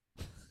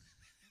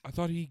 I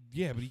thought but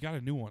he got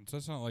a new one. So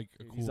that's not like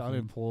a cool He's thing.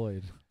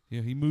 unemployed.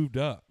 Yeah, he moved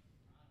up.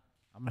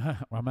 I'm gonna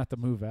have to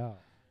move out.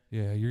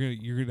 Yeah,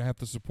 you're gonna have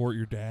to support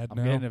your dad I'm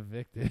now. getting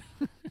evicted.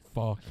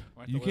 Fuck,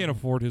 have you to can't live-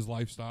 afford his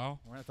lifestyle.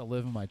 We're gonna have to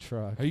live in my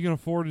truck. How you gonna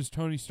afford his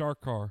Tony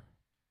Stark car?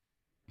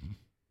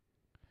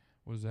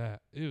 What is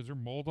that? Ew, is there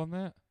mold on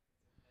that?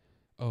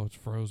 Oh, it's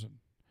frozen.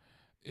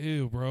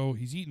 Ew, bro,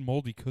 he's eating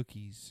moldy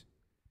cookies.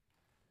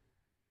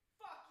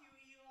 Fuck you,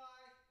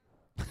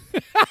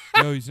 Eli.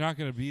 No, he's not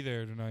gonna be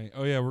there tonight.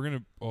 Oh yeah,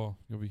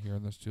 you'll be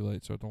hearing this too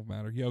late, so it don't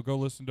matter. Yo, go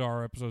listen to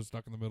our episode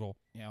Stuck in the Middle.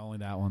 Yeah, only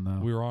that one though.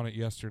 We were on it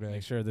yesterday.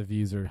 Make sure the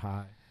views are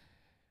high.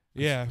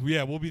 Yeah,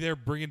 we'll be there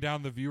bringing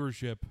down the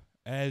viewership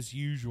as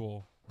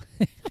usual.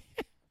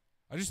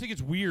 I just think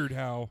it's weird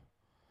how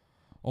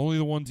only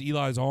the ones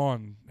Eli's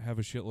on have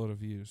a shitload of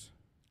views.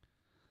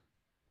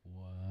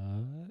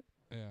 What?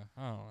 Yeah,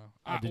 I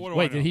don't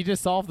know. Did he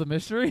just solve the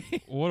mystery?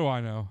 What do I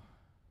know?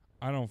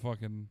 I don't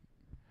fucking.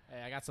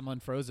 Hey, I got some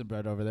unfrozen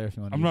bread over there if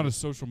you want. I'm not a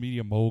social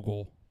media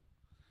mogul.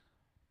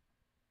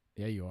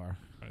 Yeah, you are.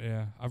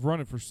 Yeah, I've run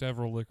it for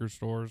several liquor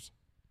stores.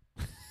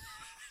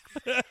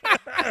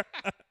 I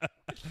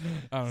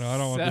don't know. I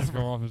don't want this to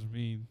go off as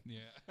mean.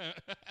 Yeah.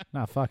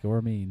 Nah, fuck it.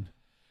 We're mean.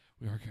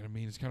 We are kind of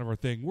mean. It's kind of our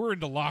thing. We're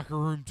into locker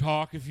room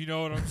talk, if you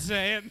know what I'm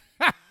saying.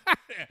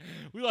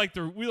 We like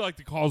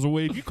to cause a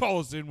wave. You call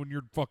us in when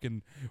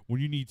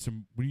you need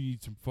some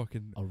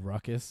fucking A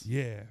ruckus.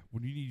 yeah,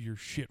 when you need your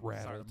shit Sorry,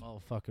 rattled. the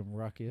motherfucking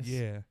ruckus.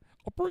 Yeah,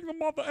 I'll bring the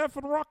mother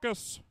effing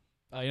ruckus.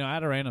 I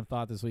had a random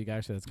thought this week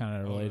actually that's kind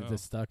of related to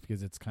stuff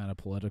because it's kind of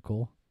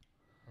political,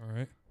 All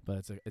right.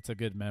 but it's a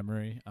good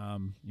memory.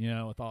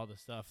 With all the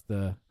stuff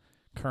the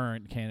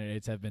current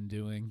candidates have been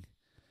doing.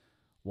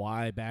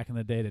 Why back in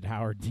the day did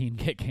Howard Dean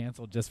get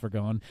canceled just for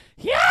going,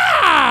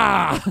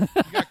 yeah? You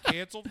got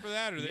canceled for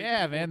that? Or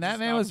Yeah, people man, just that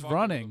man stopped was fucking with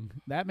running. him?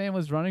 That man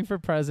was running for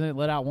president,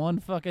 let out one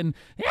fucking,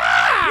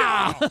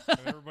 yeah! And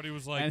everybody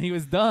was like, And he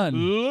was done.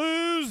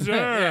 loser,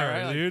 Yeah,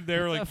 right, like, dude. They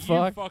were what like, the you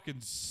fuck? fucking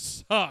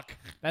suck.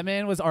 That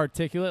man was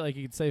articulate, like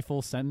he could say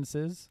full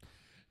sentences.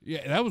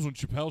 Yeah, that was when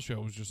Chappelle Show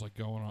was just like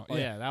going on. Oh,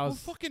 yeah, that Well, was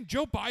fucking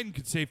Joe Biden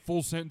could say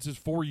full sentences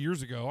 4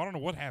 years ago. I don't know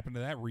what happened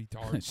to that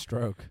retard.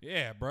 stroke.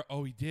 Yeah, bro.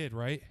 Oh, he did,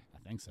 right?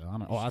 I think so. I don't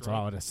know. Oh, that's what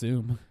I would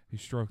assume. He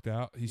stroked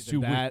out. He's Either too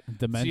weak. that,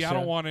 dementia. See, I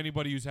don't want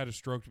anybody who's had a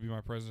stroke to be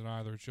my president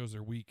either. It shows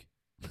they're weak.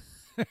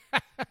 And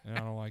I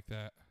don't like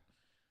that.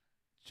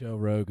 Joe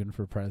Rogan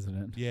for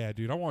president. Yeah,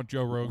 dude. I want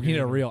Joe Rogan. We need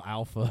a and real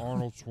alpha.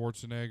 Arnold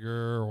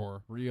Schwarzenegger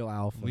or Real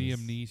alpha.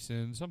 Liam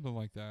Neeson, something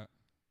like that.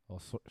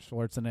 Well,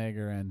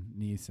 Schwarzenegger and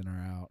Neeson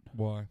are out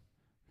Why?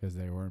 because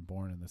they weren't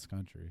born in this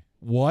country.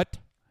 What?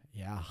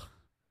 Yeah.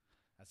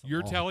 That's a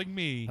You're law. telling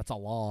me? That's a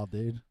law,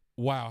 dude.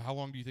 Wow. How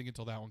long do you think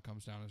until that one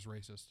comes down as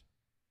racist?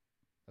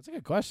 That's a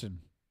good question.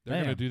 They're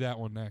Damn. gonna do that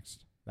one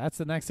next. That's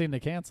the next thing to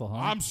cancel, huh?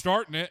 I'm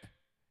starting it.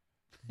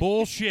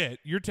 Bullshit.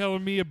 You're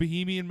telling me a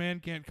Bohemian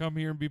man can't come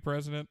here and be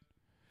president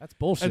That's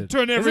bullshit. and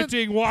turn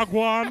everything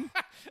wagwan?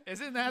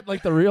 Isn't that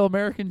like the real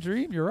American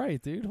dream? You're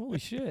right, dude. Holy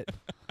shit.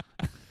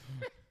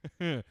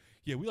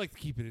 Yeah, we like to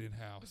keep it in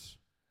house.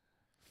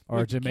 Or a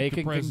Like to keep the Jamaican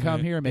can come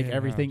president here and make in-house.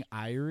 everything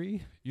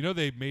Irie. You know,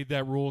 they made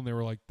that rule and they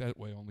were like, that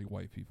way only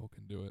white people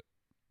can do it.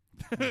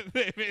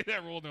 They made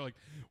that rule and they're like,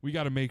 we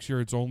got to make sure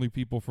it's only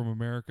people from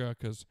America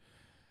because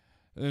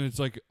then it's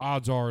like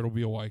odds are it'll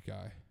be a white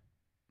guy.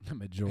 The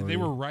majority. And they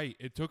were right.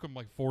 It took them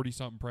like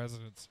 40-something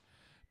presidents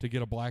to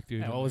get a black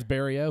dude. Yeah, in what was there.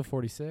 Barry O?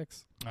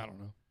 46. I don't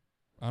know.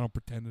 I don't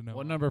pretend to know.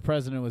 What number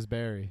president was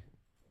Barry?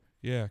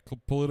 Yeah,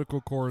 political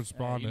You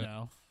correspondent.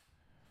 know.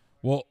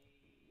 Well,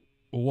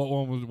 what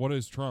one was? What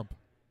is Trump?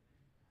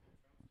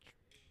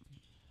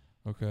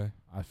 Okay.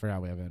 I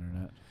forgot we have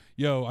internet.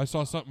 Yo, I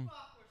saw something.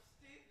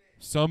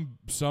 Some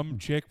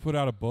chick put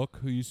out a book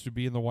who used to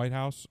be in the White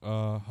House.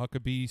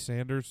 Huckabee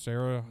Sanders,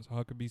 Sarah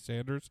Huckabee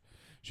Sanders.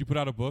 She put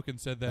out a book and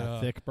said that.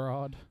 That thick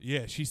broad.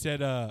 Yeah, she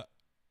said.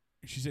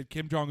 She said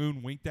Kim Jong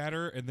Un winked at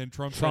her, and then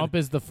Trump. Trump said,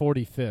 is the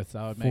 45th.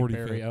 I would make 45th.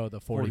 Barry O the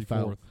 44th.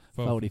 44th.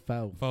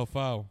 44.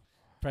 Fofo.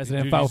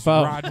 President Dude, he's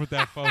Fofo. riding with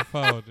that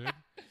fofo, dude.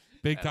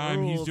 Big That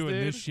time. He's rules, doing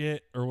dude. this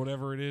shit or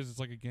whatever it is. It's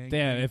like a gang.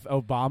 Damn, thing. if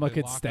Obama They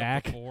could lock up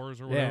stack. the fours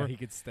or Yeah, whatever. he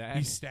could stack.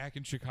 He's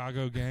stacking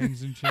Chicago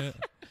gangs and shit.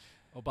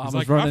 Obama's He's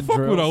like, running I fuck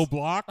drills. with O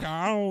Block.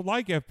 I don't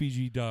like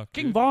FBG Duck.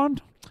 King dude."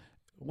 Bond,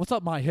 what's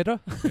up, my hitter?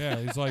 Yeah,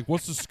 he's like,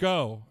 what's the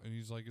SCO? And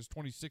he's like, it's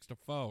 26-4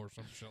 or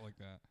some shit like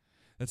that.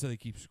 That's how they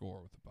keep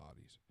score with the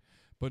bodies.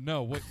 But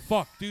no, what?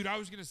 Fuck, dude, I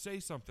was going to say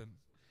something.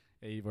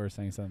 Yeah, you were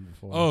saying something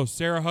before. Oh,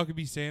 Sarah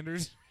Huckabee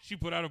Sanders. She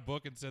put out a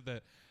book and said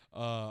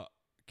that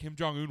Kim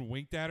Jong-un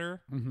winked at her.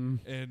 Mm-hmm.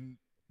 And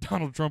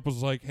Donald Trump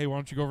was like, hey, why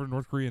don't you go over to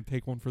North Korea and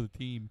take one for the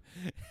team?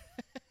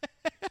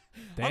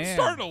 I'm Damn.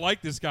 starting to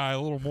like this guy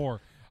a little more.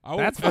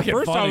 That's at fucking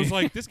first I funny. was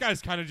like, this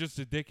guy's kind of just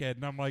a dickhead.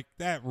 And I'm like,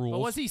 that rules. But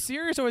was he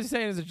serious or was he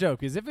saying it as a joke?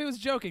 Because if it was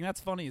joking, that's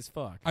funny as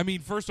fuck. I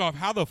mean, first off,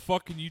 how the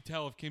fuck can you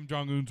tell if Kim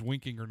Jong-un's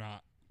winking or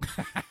not?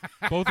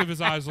 Both of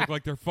his eyes look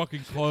like they're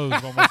fucking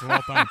closed almost at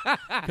all times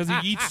because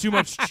he eats too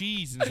much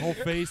cheese and his whole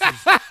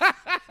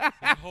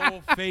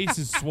face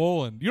is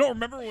swollen. You don't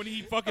remember when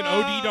he fucking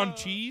OD'd on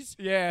cheese?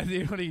 Yeah,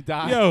 dude, when he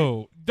died.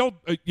 Yo, don't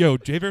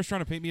Jay Bear's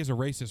trying to paint me as a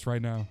racist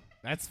right now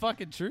That's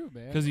fucking true,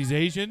 man. because he's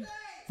Asian.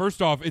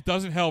 First off, it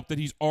doesn't help that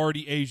he's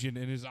already Asian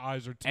and his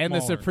eyes are And the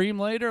smaller. Supreme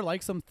Leader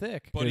likes them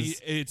thick. But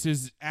 'cause it's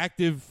his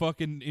active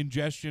fucking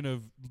ingestion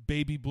of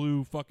baby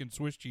blue fucking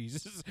Swiss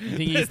cheese. you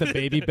think he eats the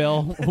Baby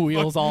Bell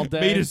wheels all day?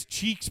 Made his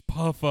cheeks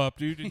puff up,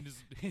 dude.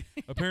 And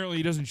apparently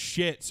he doesn't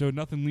shit, so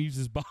nothing leaves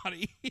his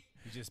body.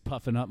 He's just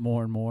puffing up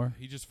more and more.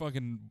 He just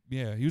fucking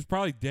he was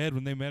probably dead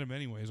when they met him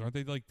anyways. Aren't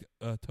they like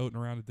toting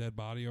around a dead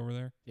body over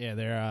there?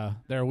 Yeah,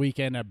 they're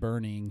weekend at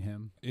burning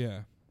him.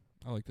 Yeah,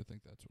 I like to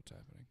think that's what's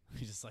happening.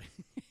 He's just like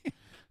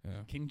Yeah.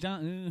 King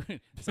Jong Un.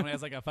 Somebody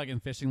has like a fucking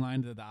fishing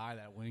line to the eye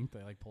that winked.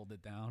 They like pulled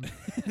it down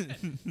for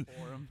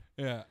him.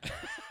 Yeah,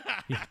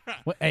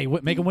 Hey,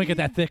 make him wink at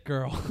that thick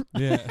girl.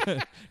 yeah,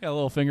 Got a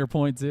little finger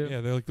point too.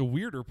 yeah. They're like the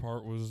weirder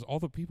part was all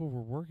the people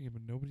were working,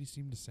 but nobody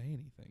seemed to say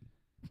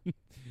anything.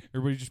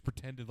 Everybody just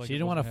pretended like she it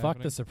didn't want to wasn't fuck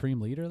happening. the Supreme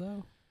Leader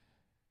though.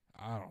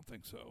 I don't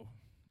think so.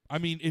 I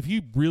mean, if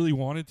he really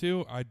wanted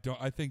to,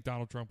 I think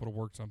Donald Trump would have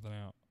worked something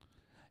out.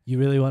 You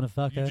really want to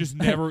fuck You her? just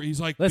never. He's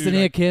like, Listen dude,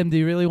 here, Kim. Do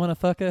you really want to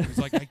fuck her? he's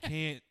like,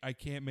 I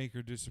can't make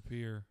her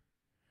disappear.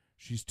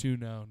 She's too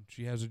known.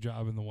 She has a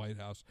job in the White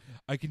House.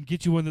 I can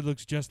get you one that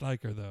looks just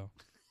like her though.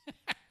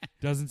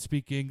 Doesn't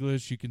speak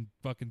English. You can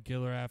fucking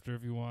kill her after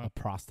if you A want.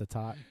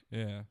 prostitute.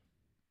 Yeah,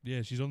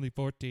 yeah. She's only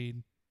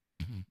 14.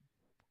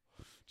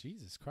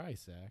 Jesus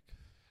Christ, Zach.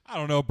 I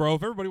don't know, bro.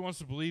 If everybody wants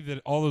to believe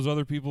that all those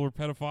other people are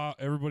pedophile,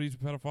 everybody's a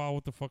pedophile,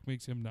 what the fuck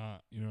makes him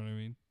not? You know what I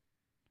mean?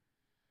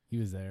 He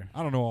was there.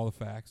 I don't know all the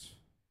facts.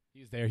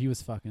 He was there. He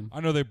was fucking. I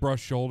know they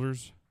brushed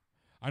shoulders.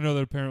 I know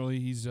that apparently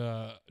he's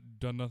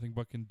done nothing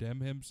but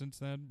condemn him since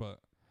then, but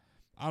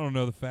I don't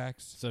know the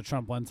facts. So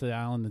Trump went to the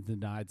island and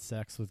denied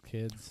sex with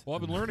kids. Well,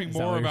 I've been learning Is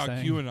that more what you're about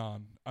saying?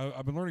 QAnon.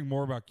 I've been learning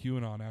more about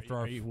QAnon after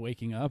Are you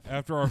waking up?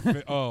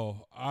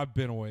 I've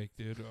been awake,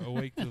 dude.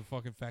 Awake to the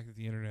fucking fact that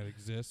the internet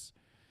exists.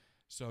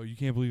 So you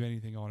can't believe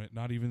anything on it.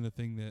 Not even the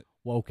thing that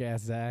Woke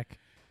ass Zach.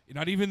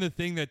 Not even the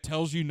thing that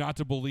tells you not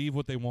to believe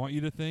what they want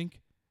you to think,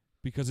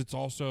 because it's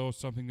also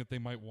something that they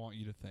might want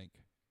you to think.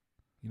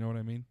 You know what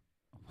I mean?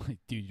 Like,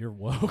 dude, you're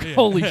woke. Yeah.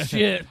 Holy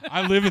shit.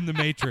 I live in the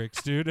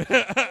Matrix, dude.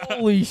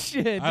 Holy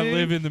shit, dude. I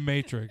live in the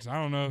Matrix. I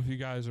don't know if you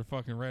guys are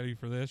fucking ready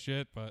for this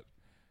shit, but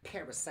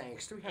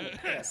Parasangs, 300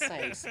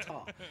 Parasangs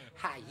talk.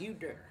 How you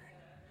doing?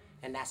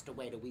 And that's the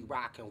way that we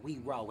rock and we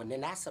roll, and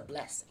then that's a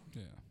blessing.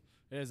 yeah,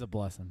 It is a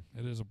blessing.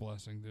 it is a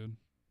blessing, dude.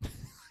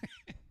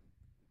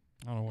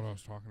 I don't know what I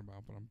was talking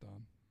about, but I'm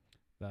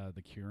done.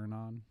 The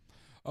QAnon.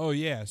 Oh,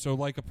 yeah. So,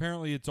 like,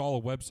 apparently it's all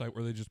a website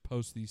where they just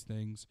post these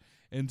things.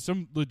 And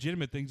some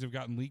legitimate things have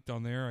gotten leaked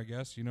on there, I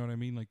guess. You know what I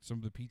mean? Like some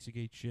of the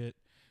Pizzagate shit,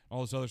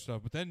 all this other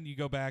stuff. But then you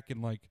go back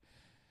and, like,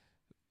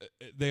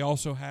 they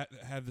also had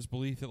this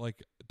belief that,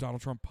 like,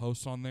 Donald Trump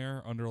posts on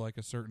there under, like,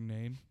 a certain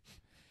name.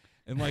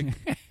 And, like,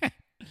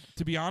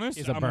 to be honest,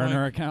 Is a I'm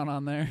burner like, account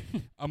on there?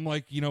 I'm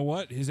like, you know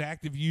what? His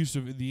active use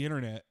of the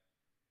internet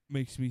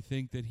makes me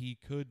think that he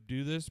could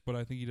do this, but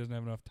I think he doesn't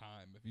have enough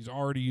time. If he's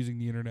already using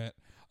the internet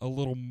a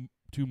little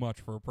too much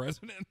for a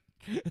president,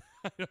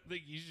 I don't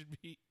think he should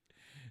be.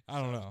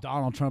 I don't know.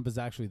 Donald Trump is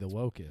actually the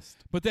wokest.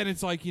 But then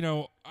it's like, you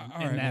know, all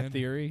In right, that man.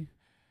 theory,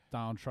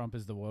 Donald Trump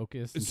is the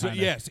wokest. and So, trying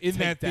to yes, in take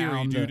that theory,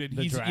 down dude, and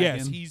the he's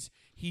dragon.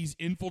 he's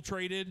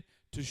infiltrated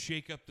to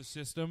shake up the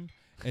system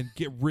and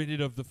get rid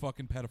of the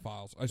fucking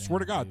pedophiles. I swear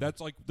to God, dude.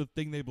 that's like the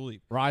thing they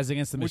believe. Rise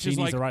Against the Which Machine is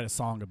needs like- to write a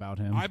song about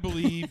him. I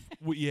believe,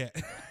 yeah,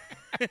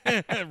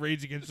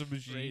 Rage Against the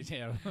Machine. Rage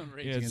Against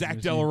Yeah, the Zach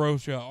Machine. De La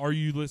Rocha, are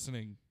you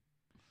listening?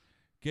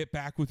 Get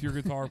back with your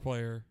guitar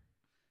player.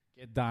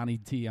 Get Donnie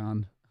T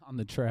on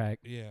the track.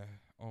 Yeah.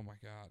 Oh my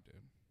God, dude.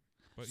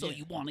 But So yeah.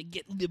 you want to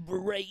get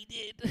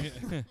liberated?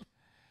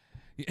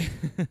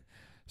 Yeah.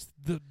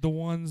 the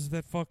ones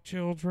that fuck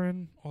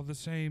children are the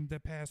same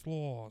that pass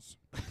laws.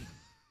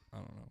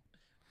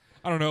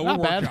 I don't know. Not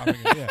We're bad.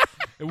 workshopping it.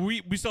 Yeah.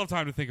 We still have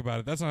time to think about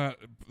it. That's not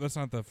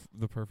the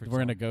perfect. We're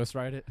song. gonna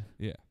ghostwrite it.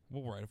 Yeah,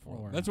 we'll write it for We'll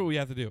them. work That's on what we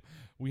have to do.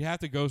 We have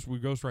to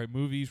ghostwrite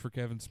movies for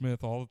Kevin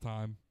Smith all the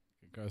time.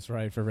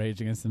 Ghostwrite for Rage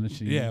Against the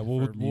Machine. Yeah,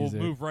 we'll for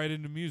music. move right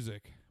into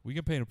music. We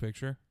can paint a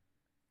picture.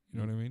 You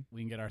know what I mean?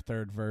 We can get our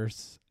third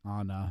verse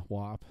on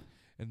WAP.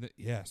 And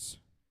yes,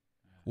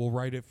 we'll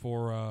write it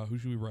for who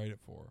should we write it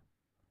for?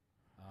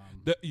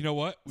 You know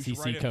what? We should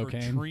CC write it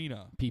Cocaine. for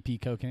Trina. PP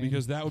cocaine.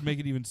 Because that would make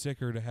it even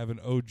sicker to have an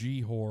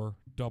OG whore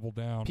double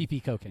down.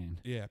 PP cocaine.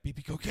 Yeah,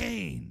 PP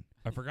Cocaine.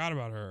 I forgot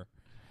about her.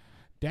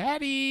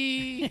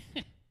 Daddy,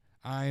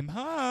 I'm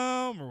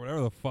home, or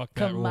whatever the fuck that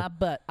come rule- my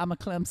butt. I'm a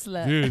clem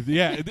slut. Dude,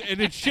 yeah. And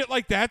it's shit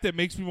like that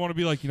makes me want to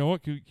be like, you know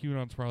what?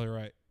 QAnon's probably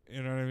right.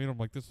 You know what I mean? I'm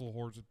like, this little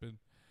whore's been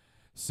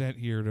sent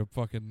here to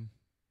fucking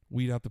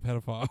weed out the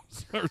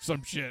pedophiles or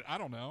some shit. I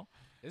don't know.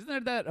 Isn't there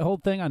that whole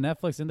thing on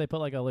Netflix? Didn't they put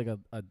like a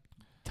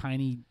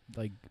tiny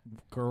like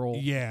girl?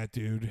 Yeah,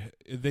 dude.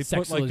 They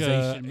put like a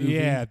Sexualization movie.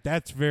 yeah.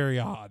 That's very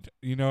odd.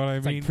 You know what I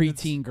It's mean? like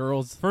preteen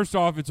girls. First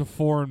off, it's a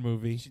foreign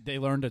movie. They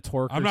learn to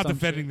twerk. I'm or not some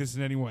defending shit. this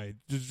in any way.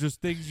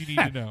 Just things you need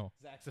to know.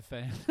 Zach's a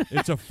fan.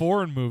 It's a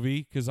foreign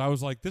movie because I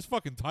was like, this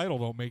fucking title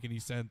don't make any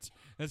sense.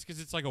 That's because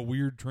it's like a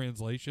weird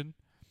translation.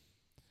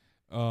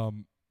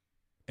 And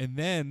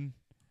then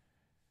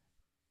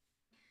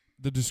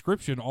the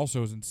description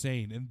also is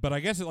insane. But I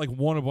guess it like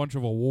won a bunch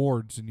of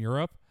awards in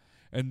Europe.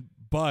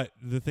 But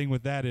the thing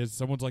with that is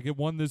someone's like, it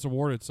won this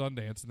award at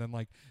Sundance, and then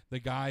like the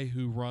guy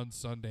who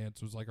runs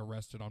Sundance was like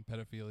arrested on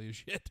pedophilia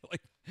shit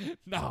like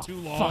not too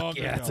long Fuck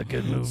yeah, ago. that's a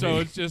good movie. So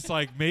it's just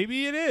like,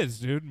 maybe it is,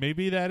 dude.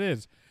 Maybe that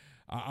is.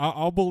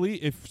 I'll believe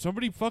if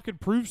somebody fucking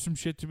proves some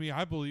shit to me.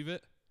 I believe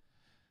it.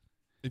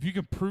 If you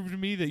can prove to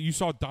me that you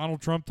saw Donald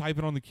Trump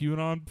typing on the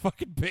QAnon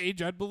fucking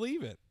page, I'd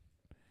believe it.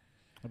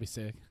 That'd be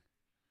sick.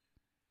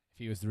 If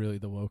he was really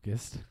the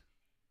wokest.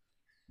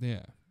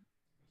 Yeah.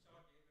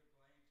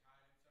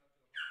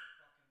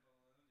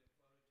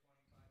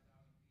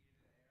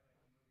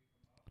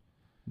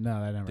 No,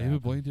 that never David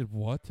happened. Blaine did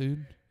what,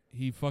 dude?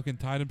 He fucking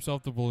tied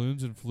himself to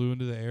balloons and flew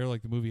into the air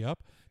like the movie Up?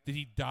 Did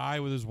he die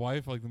with his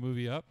wife like the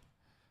movie Up?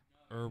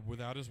 Or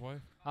without his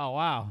wife? Oh,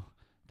 wow.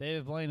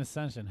 David Blaine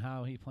Ascension,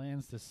 how he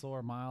plans to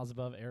soar miles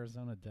above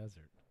Arizona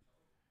desert.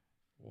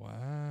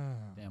 Wow.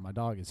 Damn, my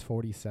dog is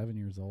 47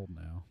 years old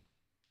now.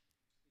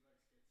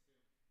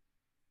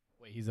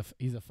 Wait, he's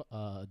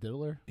a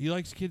diddler? He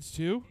likes kids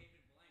too?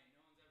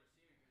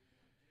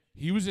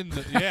 He was in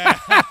the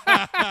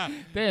yeah.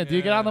 Damn,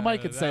 dude, get on the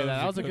mic and that say was that. a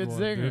That was a good good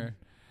one, zinger.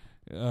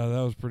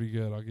 That was pretty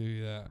good. I'll give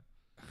you that.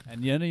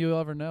 And none of you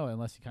ever know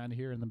unless you kind of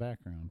hear it in the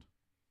background.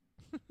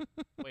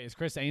 Wait, is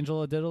Chris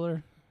Angel a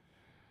diddler?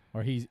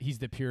 Or he's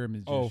the pure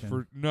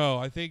magician? No,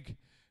 I think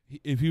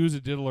if he was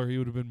a diddler, he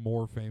would have been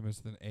more famous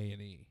than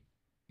A&E.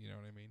 You know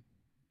what I mean?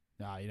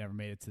 Nah, he never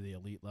made it to the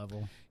elite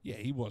level. Yeah,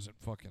 he wasn't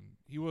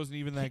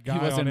even that guy He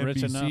wasn't on rich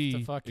NBC enough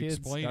to fuck kids?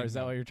 explaining Or is that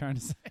them. what you're trying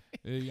to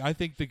say? I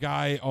think the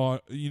guy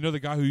the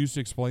guy who used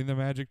to explain the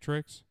magic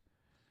tricks?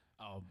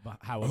 Oh,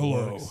 how it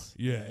Hello. works.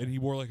 Yeah, and he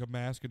wore like a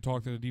mask and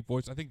talked in a deep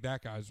voice. I think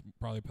that guy's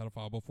probably a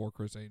pedophile before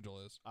Chris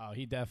Angel is. Oh,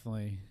 he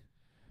definitely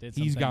did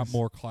some He's got things.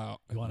 more clout.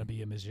 You want to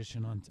be a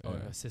magician or Yeah.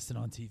 assistant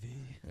on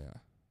TV? Yeah.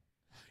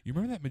 You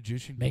remember that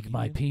magician? Make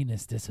my comedian?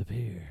 penis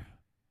disappear.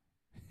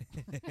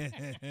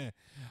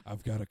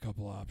 I've got a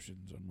couple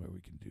options on where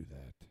we can do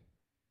that.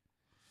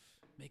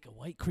 Make a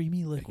white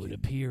creamy liquid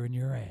appear in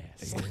your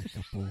ass.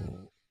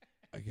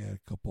 I got a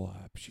couple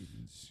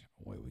options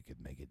on where we can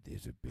make it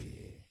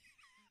disappear.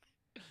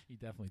 He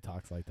definitely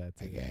talks like that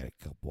too. got a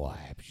couple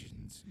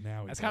options.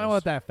 Now That's kind of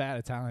what that fat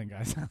Italian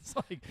guy sounds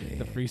like.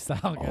 The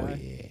freestyle guy.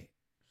 yeah.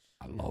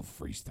 I love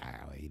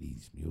freestyle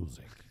 80s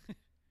music.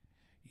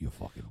 You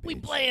fucking bitch. We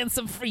playing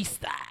some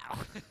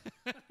freestyle.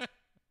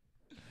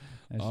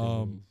 That shit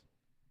rules.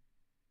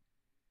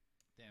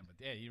 Damn, but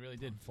yeah, he really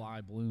did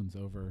fly balloons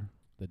over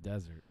the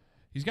desert.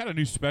 He's got a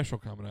new special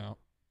coming out.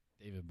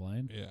 David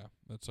Blaine. Yeah,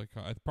 that's like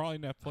probably A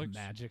Netflix.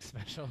 magic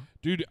special.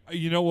 Dude,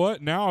 you know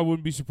what? Now I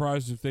wouldn't be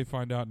surprised if they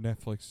find out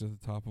Netflix is at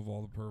the top of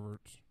all the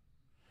perverts.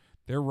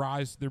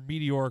 Their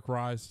meteoric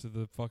rise to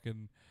the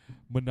fucking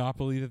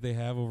monopoly that they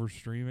have over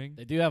streaming.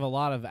 They do have a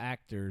lot of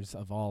actors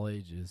of all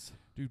ages.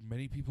 Dude,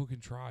 many people can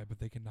try, but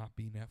they cannot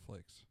be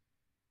Netflix.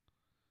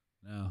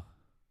 No.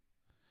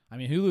 I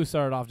mean, Hulu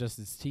started off just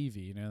as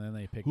TV, and then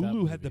they picked up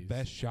Hulu had the movies.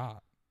 best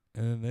shot,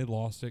 and then they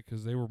lost it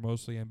because they were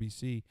mostly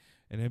NBC,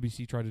 and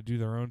NBC tried to do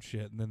their own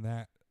shit, and then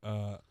that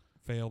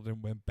failed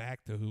and went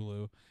back to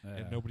Hulu, Yeah.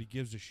 and nobody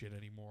gives a shit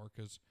anymore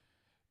because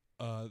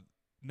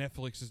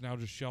Netflix is now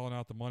just shelling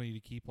out the money to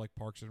keep like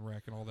Parks and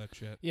Rec and all that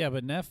shit. Yeah,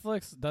 but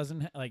Netflix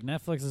doesn't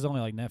Netflix is only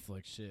like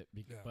Netflix shit.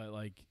 Yeah. But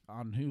like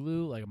on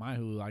Hulu, like my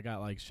Hulu, I got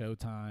like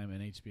Showtime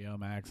and HBO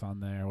Max on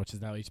there, which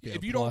is now HBO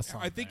If you Plus don't,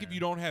 on I think there. if you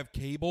don't have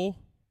cable,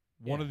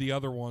 one Yeah. of the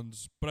other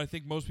ones, but I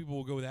think most people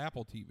will go with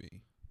Apple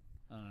TV.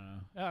 I don't know.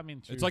 Yeah, I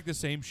mean, It's like the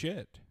same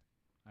shit.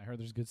 I heard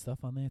there's good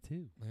stuff on there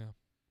too. Yeah,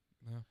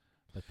 yeah.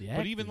 But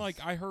But even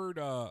like I heard,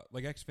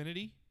 like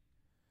Xfinity,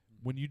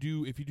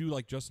 if you do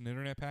like just an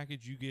internet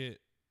package, you get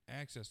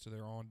access to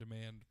their on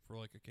demand for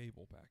like a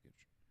cable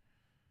package.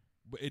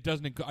 But it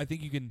doesn't. I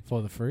think you can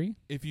for the free,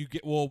 if you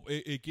get.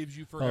 It gives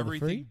you for Oh, the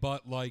everything, free?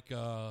 but like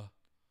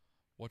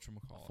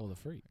whatchamacallit. for the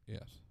free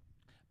Yes,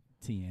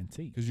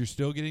 TNT, because you're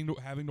still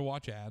having to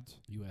watch ads.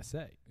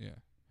 USA, Yeah,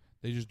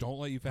 they just don't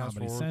let you fast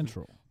Comedy forward.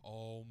 Central,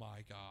 Oh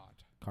my god.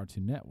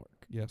 Cartoon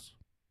Network, Yes.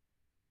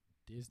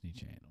 Disney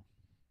Channel,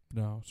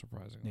 No,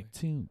 surprisingly.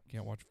 Nicktoons,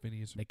 Can't watch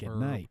Phineas and Nick at Ferb.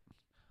 Night,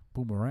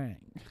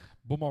 Boomerang.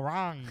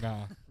 Boomerang.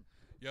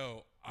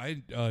 Yo, I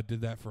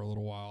did that for a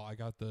little while. I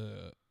got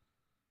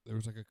there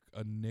was like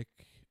a Nick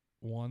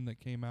one that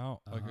came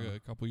out like Uh-huh. a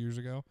couple years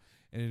ago,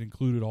 and it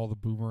included all the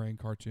Boomerang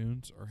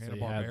cartoons or So Hanna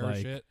you had, Barbera like,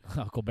 shit.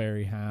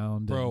 Huckleberry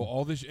Hound, Bro, and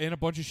all this and a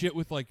bunch of shit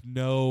with like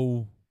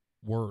no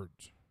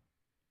words.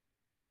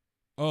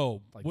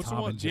 Oh, Like what's Tom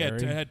the one? and Yeah,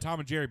 Jerry? it had Tom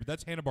and Jerry, but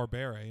that's Hanna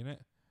Barbera, ain't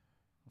it?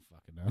 I don't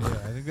fucking know.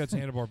 Yeah, I think that's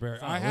Hanna Barbera.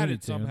 It's not I had Looney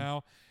it Tune.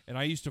 somehow, and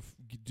I used to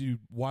do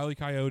Wile E.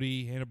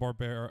 Coyote, Hanna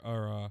Barbera,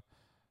 or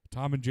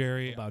Tom and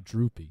Jerry. What about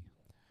Droopy?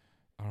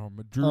 I don't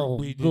remember. Oh,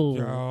 Droopy the no.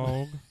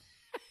 dog.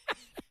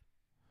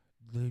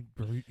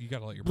 You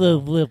gotta let your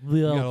mouth.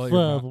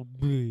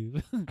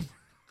 You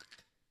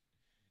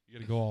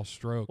gotta go all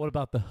stroke. What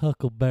about the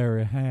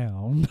Huckleberry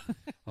Hound?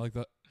 I like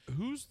that.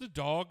 Who's the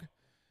dog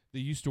that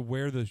used to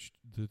wear the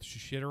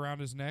shit around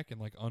his neck and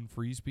like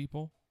unfreeze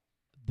people?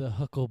 The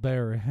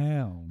Huckleberry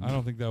Hound. I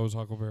don't think that was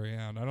Huckleberry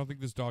Hound. I don't think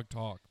this dog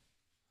talked.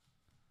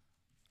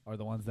 Are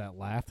the ones that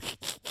laugh?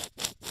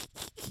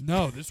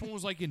 No, this one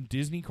was like in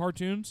Disney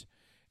cartoons,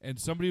 and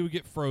somebody would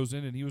get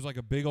frozen, and he was like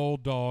a big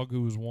old dog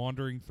who was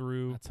wandering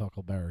through. That's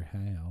Huckleberry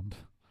Hound.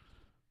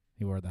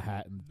 He wore the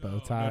hat and bow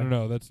tie.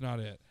 No, that's not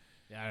it.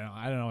 Yeah,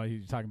 I don't know why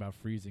you're talking about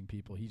freezing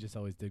people. He just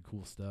always did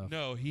cool stuff.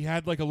 No, he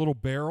had like a little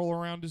barrel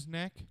around his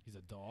neck, He's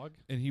a dog?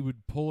 and he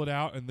would pull it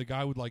out, and the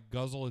guy would like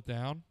guzzle it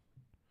down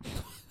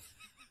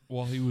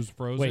while he was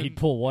frozen. Wait, he'd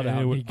pull what and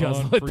out? it would He'd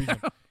guzzle it unfreeze him.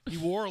 down? He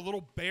wore a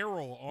little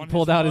barrel on. He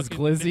pulled out his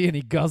fucking glizzy neck. and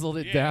he guzzled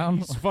it Yeah, down?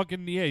 He's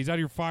fucking he's out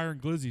here firing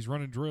glizzies,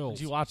 running drills.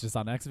 Did you watch this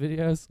on X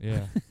videos?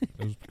 Yeah,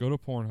 go to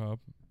Pornhub.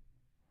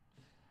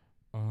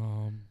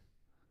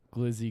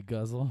 Glizzy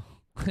Guzzle.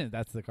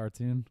 That's the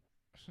cartoon.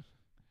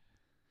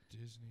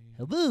 Disney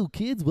Hello,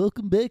 kids.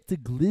 Welcome back to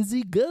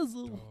Glizzy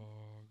Guzzle. dog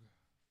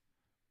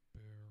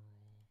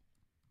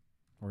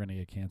barrel We're gonna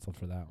get canceled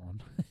for that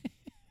one.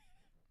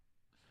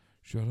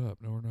 Shut up.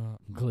 No, we're not.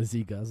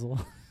 Glizzy Guzzle.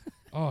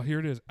 Oh, here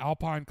it is.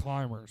 Alpine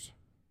Climbers.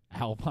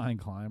 Alpine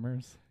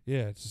Climbers.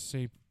 Yeah, it's the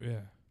same.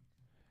 Yeah.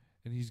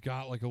 And he's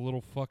got like a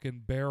little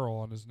fucking barrel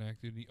on his neck,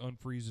 dude. And he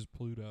unfreezes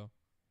Pluto.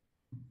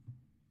 We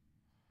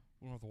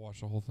don't have to watch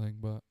the whole thing,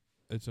 but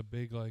it's a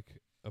big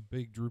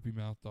droopy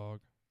mouth dog.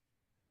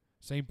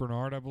 Saint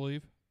Bernard, I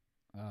believe.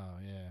 Oh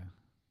yeah.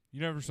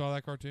 You never saw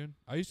that cartoon?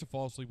 I used to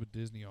fall asleep with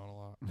Disney on a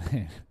lot.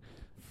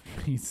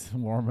 He's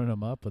warming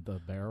him up with the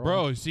barrel.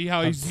 Bro, see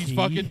how Of he's tea?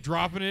 fucking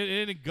dropping it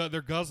in and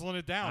they're guzzling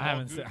it down. I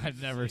haven't.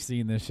 I've never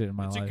seen this shit in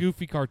my It's life. a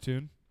goofy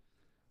cartoon.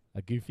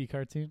 A goofy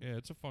cartoon? Yeah,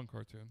 it's a fun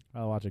cartoon.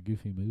 I'll watch a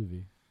goofy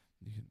movie.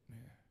 You can,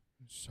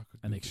 suck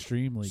a An goofy-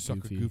 extremely suck a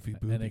goofy, goofy an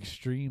booby.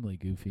 extremely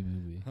goofy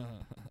movie.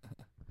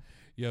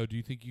 Yo, do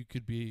you think you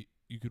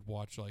could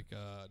watch like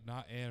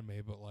not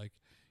anime, but like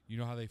you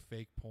know how they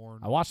fake porn?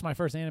 I watched my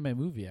first anime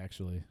movie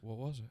actually. What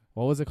was it?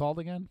 What was it called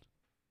again?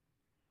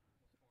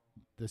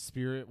 The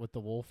Spirit with the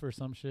Wolf or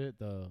some shit.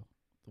 The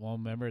one,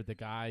 remember the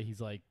guy? He's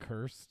like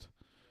cursed.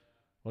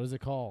 What is it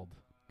called?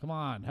 Come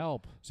on,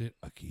 help! Is it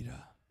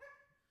Akira?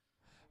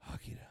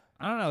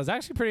 I don't know. It was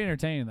actually pretty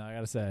entertaining though. I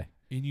gotta say.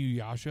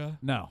 Inuyasha?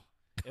 No,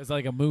 it was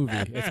like a movie.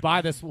 It's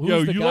by this. Who's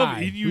Yo, the you love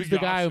guy? Who's the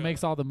guy who Inuyasha.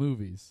 makes all the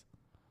movies?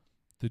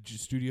 The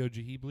Studio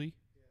Ghibli?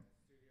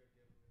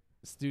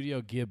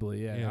 Studio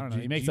Ghibli. Yeah, Yeah, I don't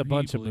know. He makes a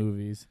bunch of Ghibli.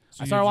 movies. I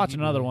Studio started watching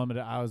another Ghibli. one, but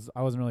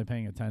I wasn't really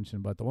paying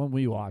attention. But the one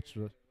we watched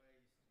was.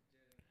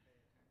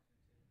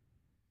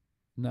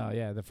 No,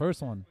 yeah, the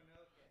first one.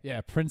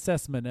 Yeah,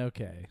 Princess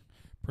Mononoke.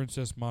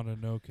 Princess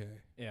Mononoke.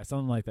 Yeah,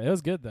 something like that. It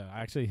was good though.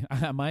 Actually,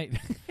 I might.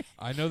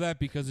 I know that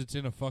because it's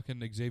in a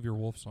fucking Xavier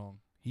Wolf song.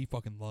 He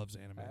fucking loves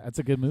anime. That's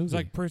a good movie. It's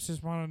like Princess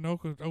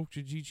Mononoke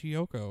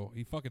Ochijichiyoko.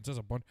 He fucking says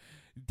a bunch.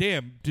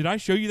 Damn, did I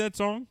show you that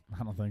song?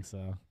 I don't think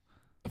so.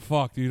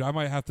 Fuck, dude. I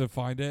might have to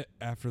find it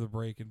after the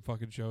break and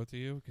fucking show it to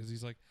you because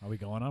he's like, Are we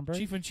going on break?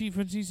 Chief and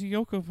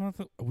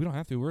Chichiyoko. We don't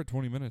have to. We're at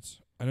 20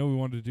 minutes. I know we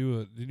wanted to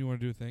do Didn't you want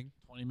to do a thing?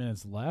 20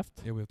 minutes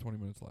left. Yeah, we have 20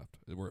 minutes left.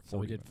 We're at 40 So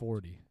we did minutes.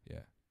 40. Yeah.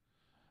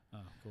 Oh,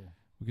 cool.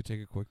 We could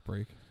take a quick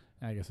break.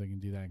 I guess we can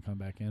do that and come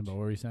back in. But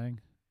what were you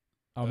saying?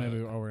 Oh,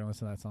 maybe we're gonna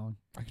listen to that song.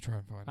 I could try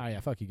and find Oh it. yeah,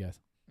 fuck you guys.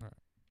 All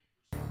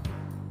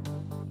right.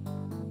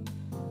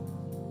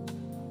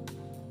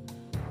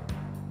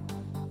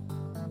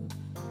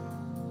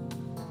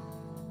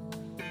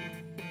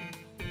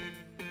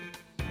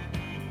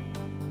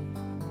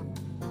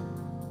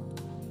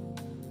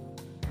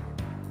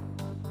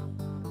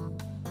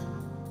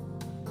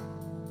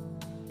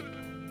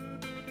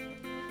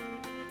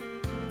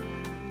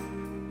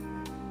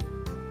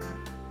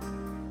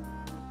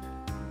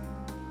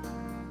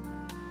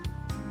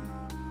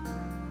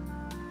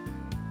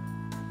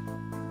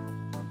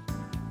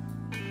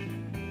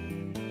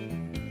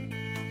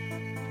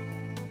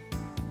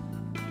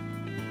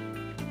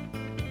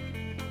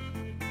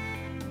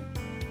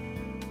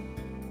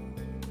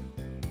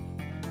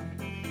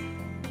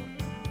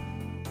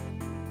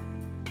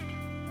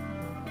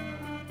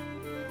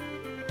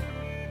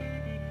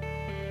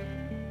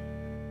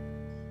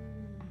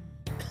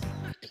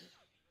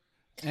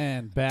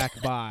 And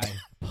back by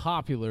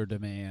popular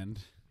demand.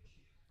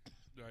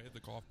 Did I hit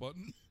the cough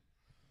button?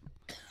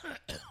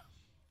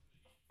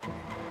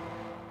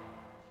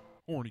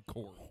 Horny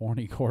core.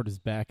 Horny Court is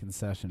back in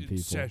session, In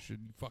people. session,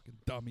 you fucking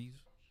dummies.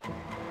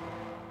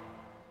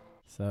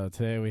 So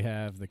today we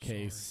have the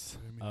case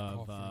I didn't mean to of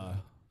cough for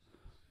that.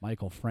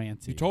 Michael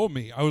Franti. You told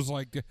me. I was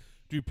like,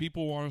 do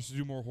people want us to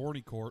do more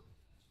horny court?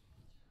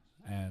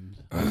 And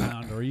I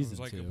found a I reason was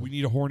like, to. we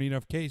need a horny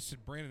enough case.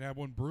 And Brandon had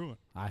one brewing.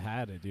 I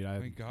had it, dude.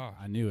 Thank God.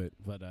 I knew it,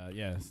 but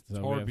yes. It's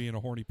So hard being a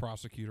horny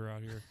prosecutor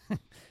out here.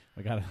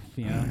 we gotta,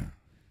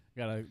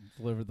 gotta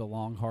deliver the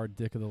long, hard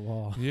dick of the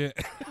law. Yeah.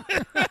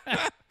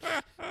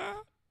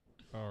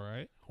 All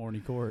right. Horny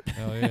Court.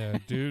 Hell yeah,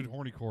 dude.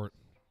 Horny court.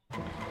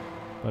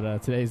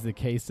 But today's the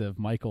case of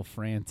Michael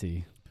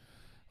Franti,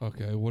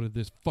 Okay, what did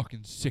this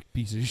fucking sick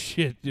piece of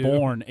shit do?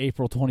 born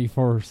April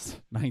 21st,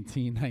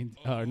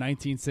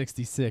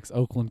 1966,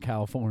 Oakland,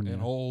 California.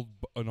 An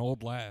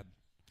old lad.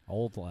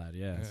 Old lad,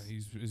 Yeah, yes.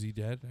 is he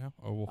dead now?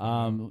 Oh, we'll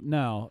find out.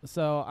 No.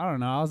 So I don't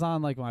know. I was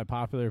on like my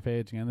popular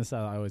page, and this is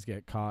how I always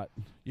get caught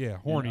Yeah,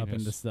 up horniness.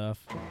 into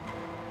stuff.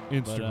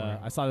 Instagram.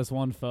 But I saw this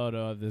one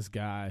photo of this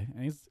guy,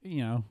 and he's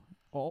an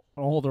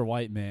older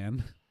white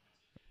man.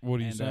 what are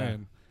you and,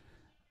 saying?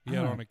 He I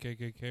had don't on a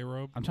KKK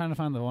robe. I'm trying to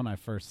find the one I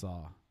first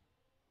saw.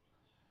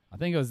 I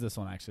think it was this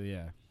one actually.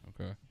 Yeah,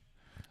 Okay,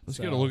 let's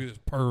So- get a look at this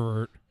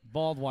pervert.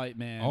 bald white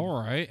man.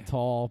 All right.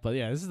 Tall, but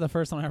yeah, this is the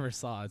first one I ever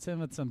saw. It's him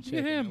with some chick. at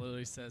And him. it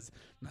literally says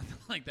nothing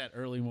like that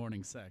early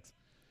morning sex.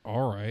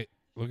 All right.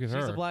 Look at She's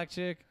her. a black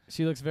chick.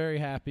 She looks very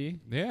happy.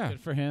 Yeah.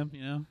 Good for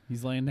him.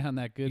 He's laying down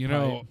that good. You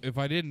know, pipe. if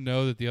I didn't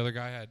know that the other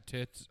guy had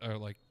tits or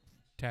like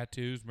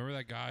tattoos, remember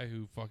that guy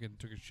who fucking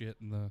took a shit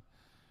in the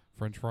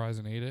French fries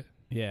and ate it?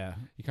 Yeah.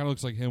 He kind of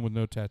looks like him with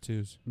no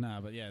tattoos.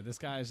 Nah, but yeah, this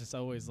guy is just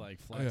always like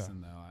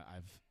flexing though.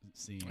 I've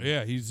seen.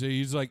 Yeah,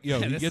 he's like, yo,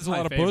 Yeah, he this gets is a my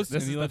lot of favorite- puss.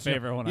 this and he is the lets you-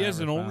 favorite one He I has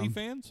an ever found.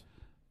 OnlyFans?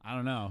 I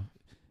don't know.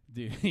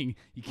 dude,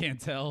 you can't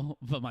tell,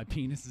 but my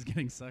penis is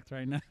getting sucked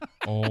right now.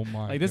 Oh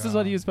my! Like this is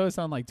what he was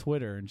posting on like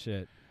Twitter and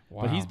shit.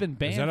 Wow. But he's been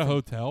banned. Is that a from-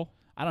 hotel?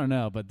 I don't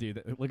know, but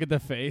dude, look at the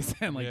face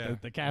and like Yeah.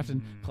 the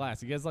caption.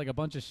 Classic. He has like a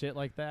bunch of shit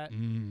like that.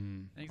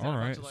 And he's got All a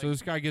bunch right. of, so like-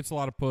 this guy gets a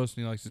lot of puss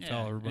and he likes to Yeah,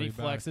 tell everybody and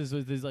he about it. flexes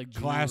with his like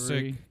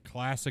Classic,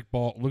 jewelry.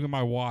 ball. Look at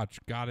my watch.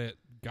 Got it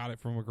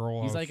from a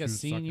girl. He's while like she a was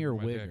sucking senior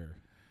my dick. wigger.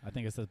 I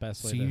think it's the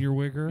best way. Senior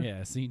wigger.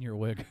 Yeah, senior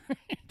wigger.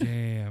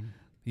 Damn.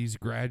 He's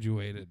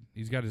graduated.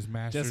 He's got his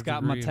master's Just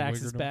got my degree in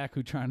taxes wiggerdom. back.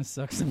 Who trying to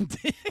suck some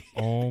dick?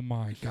 Oh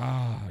my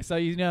god. So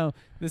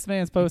this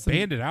man's posting.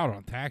 Banned it out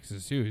on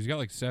taxes too. He's got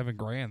like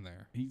 $7,000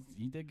 there.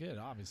 He did good,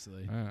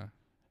 obviously, Yeah.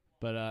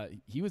 but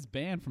he was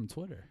banned from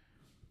Twitter.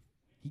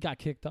 He got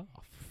kicked off.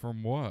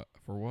 From what?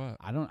 For what?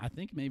 I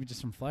think maybe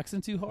just from flexing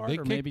too hard, They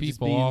or kick maybe just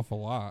people being off a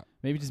lot.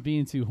 maybe just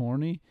being too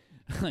horny.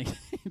 Like,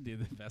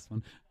 dude, the best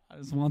one. I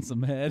just want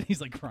some head. He's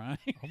like crying.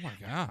 Oh my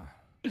god.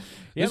 He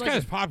had This like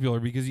guy's popular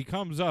because he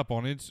comes up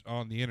on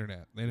the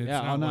internet, and it's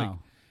Yeah, I not like know.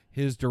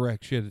 his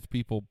direct shit. It's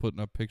people putting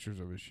up pictures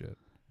of his shit.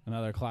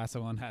 Another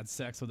classic one had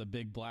sex with a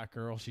big black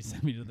girl. She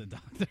sent me to the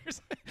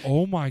doctors.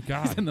 Oh my He's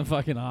god. in the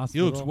fucking He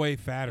hospital. looks way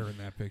fatter in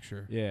that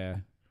picture. Yeah.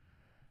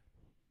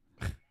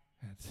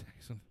 That's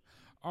excellent.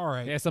 All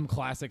right. Yeah, some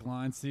classic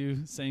lines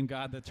too. Same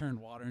God that turned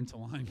water into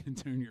wine can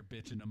turn your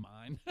bitch into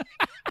mine.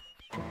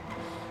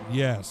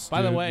 Yes.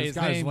 By the dude, way, this his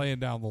guy's name- laying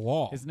down the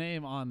law. His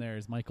name on there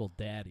is Michael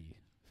Daddy,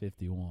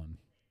 51.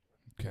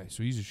 Okay,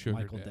 so he's a sugar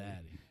Michael daddy.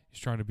 Daddy. He's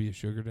trying to be a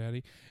sugar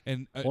daddy,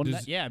 and Well,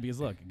 does- yeah, because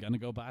look, you're gonna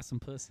go buy some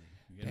pussy.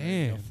 You're gonna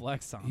Damn. go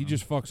flex on he him.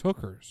 just fucks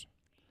hookers.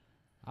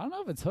 I don't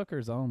know if it's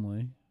hookers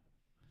only.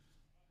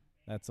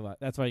 That's why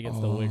he gets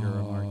the wigger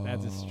remark.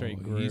 That's a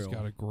straight grill. He's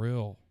got a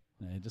grill,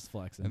 Yeah, just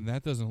flexing. and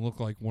that doesn't look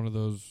like one of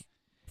those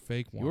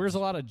fake ones. He wears a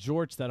lot of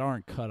jorts that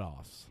aren't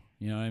cutoffs.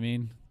 You know what I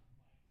mean?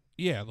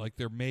 Yeah, like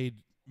they're made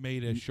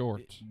as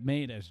shorts.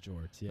 Made as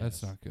jorts. Yeah,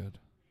 That's not good.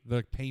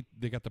 The paint,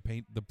 they got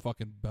the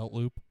fucking belt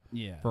loop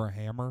Yeah, for a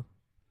hammer.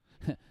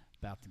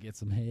 about to get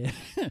some head.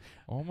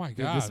 Oh my Dude,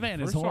 god, this man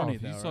is First horny,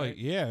 off, though, He's right? like,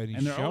 yeah, and he's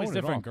And they're showing always it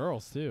different off.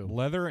 girls too.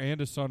 Leather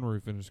and a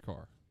sunroof in his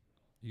car.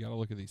 You got to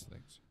look at these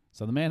things.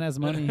 So the man has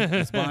money.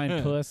 He's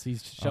buying puss.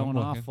 He's showing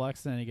off, looking.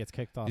 flexing, and he gets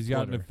kicked off. He's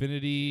got an Twitter.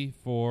 affinity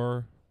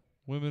for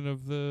women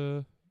of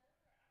the,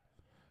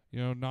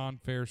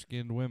 non-fair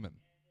skinned women.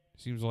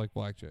 Seems like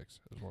black chicks,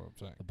 is what I'm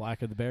saying. The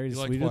blacker the berry, He the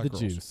likes sweeter the black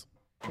girls. juice.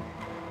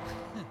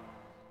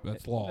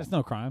 That's law. There's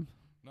no crime.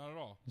 Not at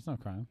all. There's no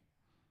crime.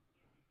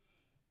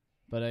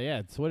 But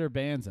yeah, Twitter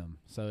bans him.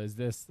 So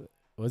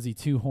was he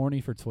too horny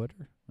for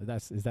Twitter?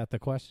 Is that the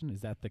question?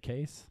 Is that the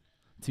case?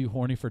 Too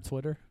horny for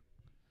Twitter?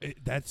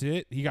 That's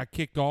it? He got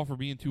kicked off for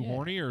being too Yeah.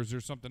 horny, or is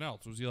there something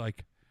else? Was he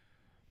like,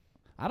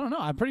 I don't know.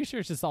 I'm pretty sure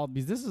it's just all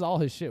because this is all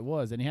his shit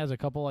was, and he has a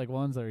couple like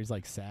ones where he's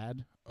like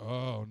sad.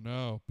 oh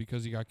no,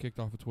 because he got kicked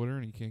off of Twitter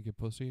and he can't get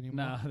pussy anymore?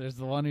 No, there's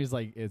the one who's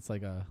like it's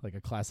like a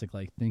classic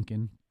like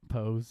thinking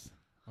pose.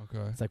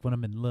 Okay. It's like when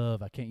I'm in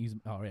love, I can't use.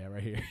 Oh yeah,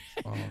 right here,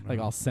 Oh, no. like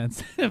all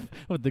sensitive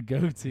with the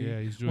goatee. Yeah,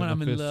 he's doing when the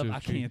I'm in fist love, suit I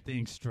cheek. can't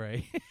think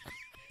straight.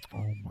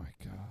 Oh my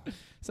god.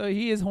 So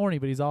he is horny,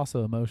 but he's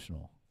also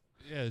emotional.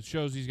 Yeah, it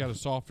shows he's got a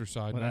softer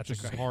side, Well, not that's a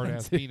just a great hard one,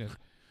 ass too. penis.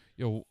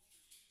 Yo,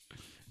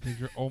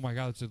 oh my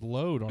god, it's a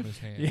load on his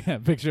hand. Yeah,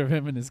 picture of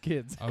him and his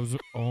kids.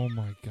 Oh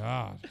my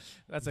god.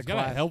 That's He's a got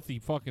a class- healthy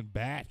fucking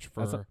batch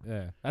for.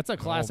 That's a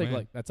classic. man.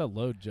 Like that's a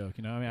load joke.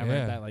 You know what I mean? I Yeah.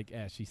 read that like,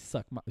 yeah, she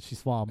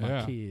swallowed my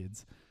Yeah.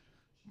 kids,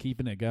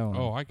 keeping it going.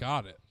 Oh, I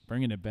got it.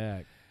 Bringing it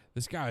back.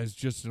 This guy is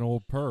just an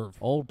old perv.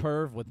 Old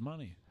perv with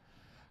money.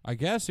 I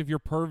guess if you're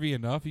pervy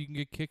enough, you can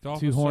get kicked off.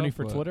 Too of horny stuff,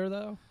 for but Twitter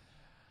though.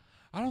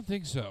 I don't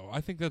think so. I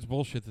think that's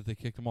bullshit that they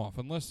kicked him off,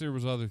 unless there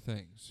was other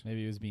things.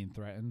 Maybe he was being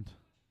threatened.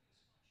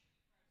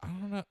 I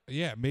don't know.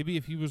 Yeah, maybe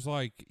if he was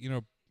like,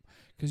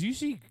 because you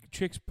see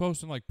chicks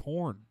posting like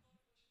porn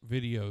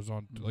videos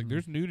on, like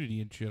there's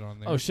nudity and shit on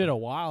there. Oh shit! A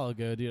while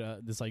ago,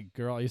 dude, this like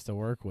girl I used to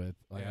work with,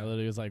 like Yeah. I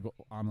literally was like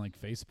on like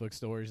Facebook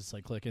stories, just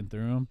like clicking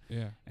through them,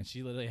 Yeah. and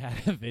she literally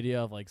had a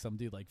video of like some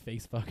dude like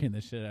face fucking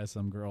the shit out of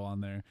some girl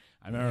on there.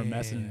 I remember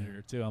messaging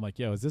her too. I'm like,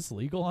 yo, is this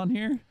legal on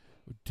here?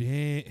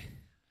 Dang.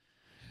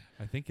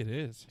 I think it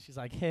is. She's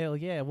like, hell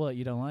yeah, what,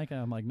 you don't like it?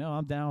 I'm like, no,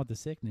 I'm down with the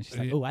sickness. She's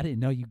like, Yeah. oh, I didn't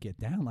know you get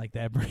down like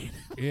that, Brandon.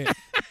 Yeah.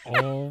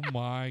 Oh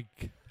my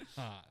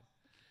god.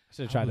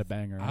 Should have tried to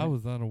bang her. I right?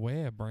 was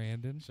unaware,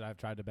 Brandon. Should I have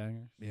tried to bang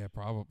her? Yeah,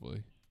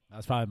 probably. That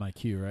was probably my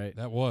cue, right?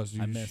 That was.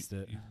 I missed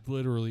it.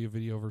 Literally a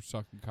video of her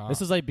sucking cock. This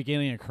was like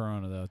beginning of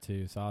Corona though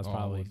too, so I was Oh, I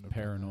probably wouldn't have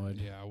done paranoid.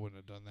 that. Yeah, I wouldn't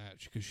have done that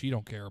because she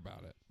don't care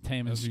about it.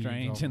 Tame and That's what you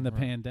strange tell in the them,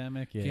 right?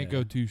 pandemic. Yeah, You can't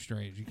go too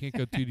strange. You can't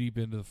go too deep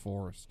into the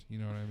forest. You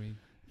know what I mean?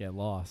 get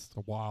lost,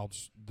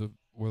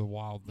 Where the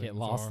wild things get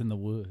lost are. in the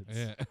woods,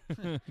 Yeah,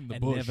 in the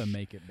and bush, never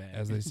make it back.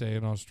 as they say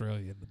in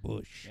Australia, in the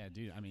bush. Yeah,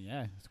 dude. I mean,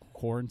 yeah, it's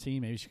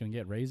quarantine. Maybe she can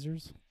get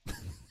razors.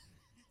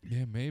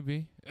 Yeah,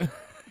 maybe.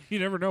 You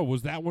never know.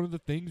 Was that one of the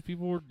things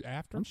people were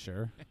after? I'm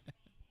sure.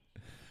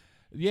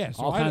 Yeah,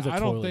 so All kinds of I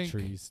don't think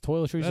toiletries.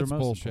 Toiletries that's are most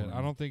bullshit. important.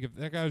 I don't think if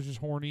that guy's just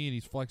horny and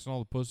he's flexing all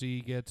the pussy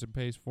he gets and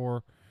pays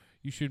for,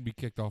 you shouldn't be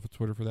kicked off of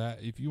Twitter for that.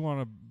 If you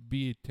want to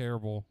be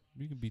terrible,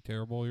 You can be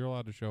terrible. You're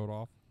allowed to show it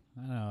off.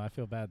 I know. I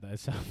feel bad.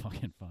 That's so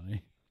fucking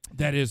funny.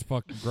 That is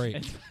fucking great.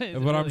 It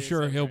but I'm really is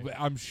sure so great.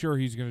 I'm sure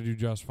he's gonna do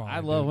just fine. I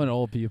love dude. when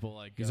old people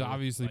like He's go,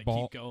 obviously like,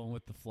 ball- keep going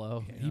with the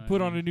flow. He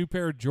put on a new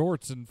pair of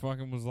jorts and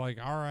fucking was like,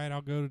 "All right,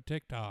 I'll go to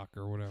TikTok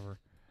or whatever."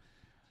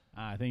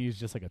 I think he's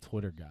just like a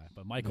Twitter guy,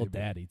 but Michael Maybe.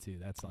 Daddy too.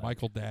 That's like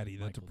Michael Daddy.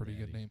 That's a Michael pretty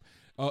good Daddy.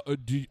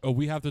 name.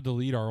 We have to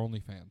delete our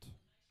OnlyFans.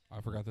 I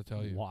forgot to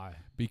tell you. Why?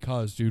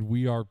 Because, dude,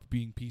 we are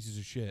being pieces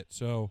of shit.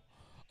 So,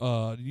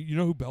 you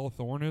know who Bella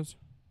Thorne is?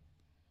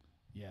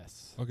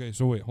 Yes. Okay,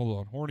 so wait, hold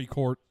on. Horny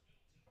Court.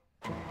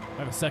 I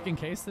have a second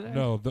case today.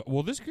 No,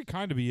 well, this could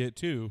kind of be it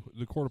too.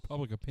 The court of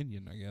public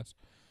opinion, I guess.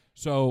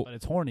 So, but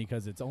it's horny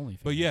because it's OnlyFans.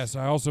 but yes,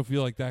 I also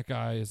feel like that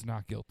guy is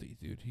not guilty,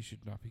 dude. He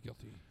should not be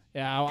guilty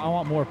Yeah, I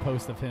want more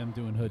posts of him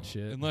doing hood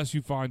shit. unless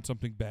you find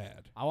something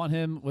bad. I want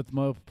him with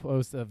more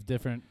posts of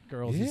different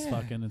girls he's Yeah.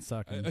 fucking and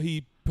sucking.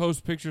 He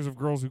posts pictures of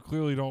girls who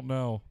clearly don't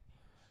know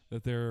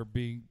that they're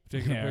being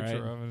taken Yeah, a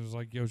picture right. of, and is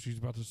like, "Yo, she's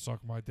about to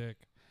suck my dick."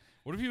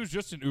 What if he was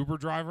just an Uber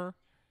driver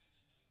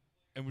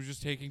and was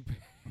just taking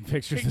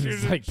Pictures of pictures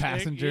his of like chick?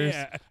 passengers.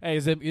 Yeah. Hey,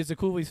 is it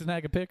cool we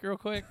snag a pic real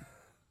quick?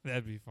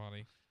 That'd be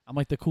funny. I'm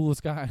like the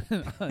coolest guy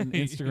on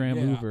Instagram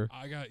Yeah, Uber.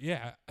 I got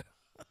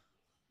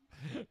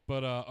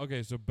But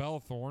okay, so Bella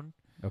Thorne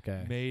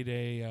Okay. made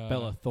a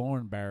Bella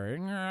Thornberry.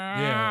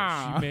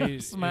 Yeah, she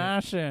made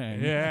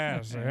smashing.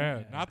 Yes,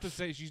 yeah. Not to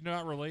say she's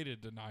not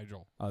related to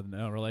Nigel.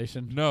 No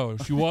relation. No,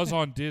 she was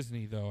on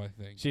Disney though. I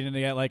think She didn't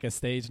get like a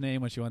stage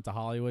name when she went to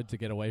Hollywood to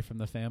get away from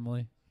the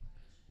family.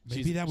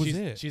 maybe that was she's,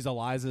 it. She's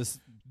Eliza's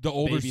The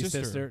older baby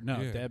sister.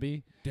 No, Yeah.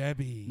 Debbie.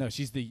 Debbie. No,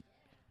 she's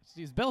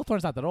Bella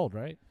Thorne's not that old,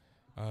 right?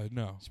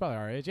 No. She's probably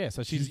our age. Yeah,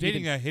 so She's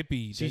dating that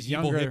hippie. She's that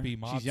evil younger. hippie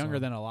mod She's younger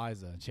son. than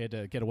Eliza. She had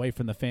to get away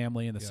from the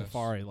family and the Yes.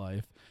 safari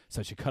life,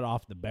 so she cut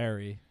off the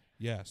berry,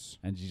 Yes.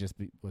 and she just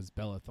was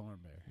Bella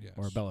Thornberry Yes.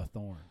 or Bella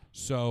Thorne.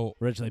 So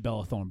Originally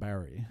Bella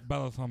Thornberry.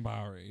 Bella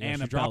Thornberry. Yeah, she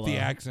Annabella. dropped the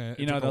accent.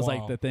 You It know took a those like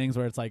while. the things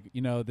where it's like,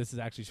 this is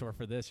actually short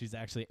for this. She's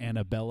actually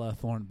Annabella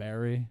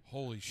Thornberry.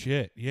 Holy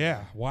shit!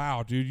 Yeah.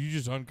 Wow, dude, you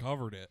just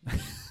uncovered it.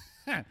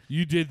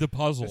 You did the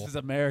puzzle. This is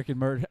American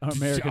murder.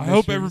 American. I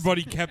hope mysteries.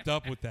 everybody kept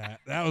up with that.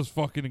 That was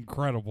fucking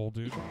incredible,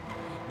 dude.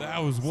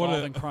 That was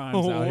Solving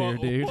crimes out here,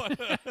 dude.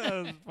 That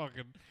was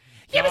fucking.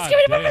 Yeah,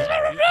 God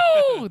damn.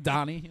 no,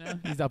 Donnie.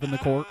 He's up in the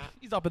court.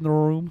 He's up in the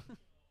room.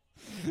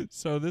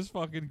 So this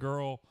fucking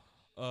girl,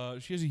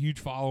 she has a huge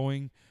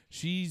following.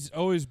 She's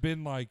always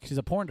been like, She's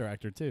a porn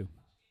director too.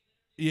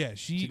 yeah,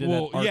 she did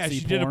that artsy she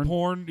did a porn.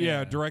 porn,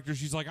 Yeah. director.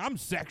 She's like, I'm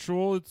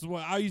sexual. It's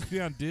what I used to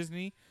be on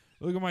Disney.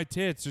 Look at my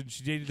tits. And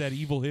she dated that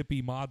evil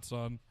hippie mod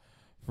son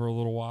for a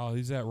little while.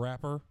 He's that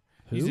rapper.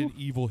 He's Who? an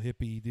evil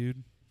hippie,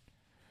 dude.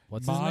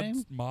 What's mod, his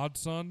name? Mod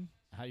son.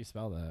 How do you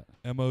spell that?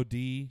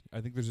 MOD.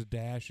 I think there's a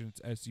dash and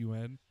it's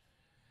SUN.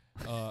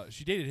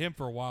 She dated him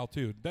for a while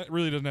too. That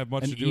really doesn't have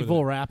much An to do evil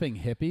with it. rapping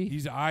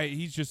hippie. I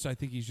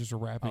think he's just a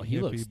rapping Oh, he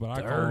hippie, looks but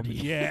I dirty.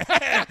 call him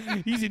yeah.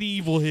 He's an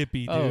evil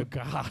hippie, dude. Oh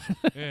God,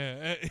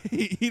 Yeah,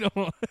 he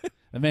don't.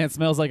 the man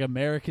smells like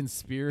American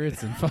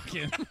spirits and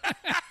fucking.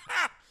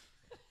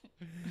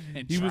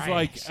 and He was trash.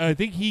 like, I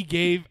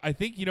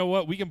think you know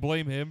what? We can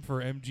blame him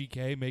for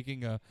MGK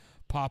making a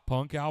pop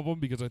punk album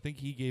because I think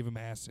he gave him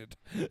acid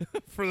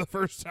for the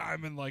first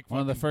time in like one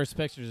of the fucking first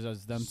pictures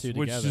was them two switched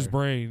together. his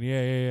brain.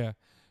 Yeah.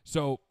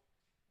 So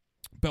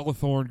Bella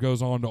Thorne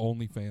goes on to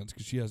OnlyFans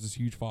because she has this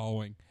huge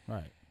following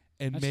Right.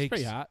 and She's makes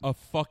pretty hot. a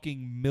fucking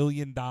 $1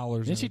 million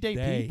Didn't in she a date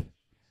day. Peep?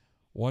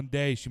 One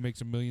day she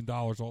makes $1 million.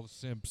 All the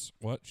simps.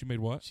 What? She made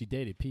what? She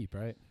dated Peep,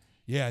 right?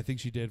 Yeah, I think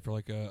she did for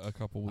like a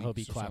couple I weeks. hope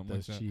he or clapped something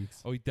those like that.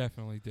 cheeks. Oh, he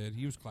definitely did.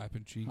 He was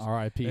clapping cheeks.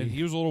 R.I.P. And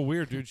he was a little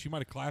weird, dude. She might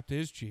have clapped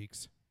his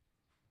cheeks.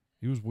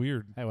 He was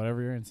weird. Hey,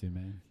 whatever you're into,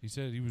 man. He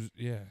said he was,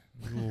 yeah,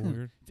 he was a little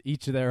weird. To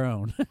each of their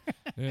own.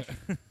 Yeah.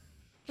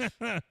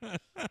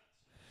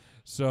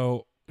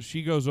 So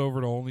she goes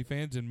over to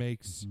OnlyFans and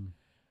makes,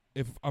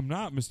 if I'm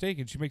not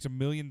mistaken, she makes $1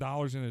 million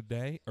in a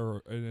day.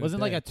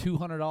 Wasn't like a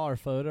 $200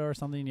 photo or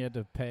something you had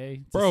to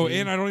pay? To Bro, see?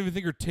 and I don't even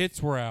think her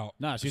tits were out.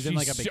 No, she's in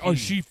like a Oh, bikini.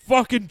 she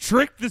fucking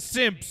tricked the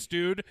simps,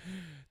 dude.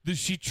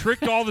 She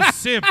tricked all the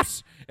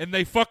simps, and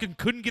they fucking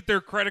couldn't get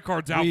their credit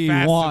cards out we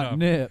fast want enough.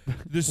 nip.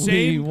 The We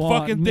same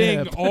want fucking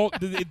thing.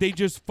 nip. They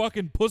just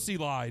fucking pussy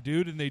lie,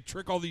 dude, and they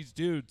trick all these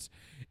dudes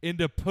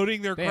into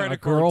putting their Damn, credit a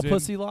girl cards in.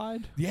 pussy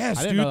lied? Yes,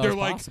 I didn't dude. know that They're was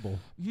like, possible.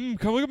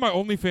 come look at my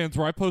OnlyFans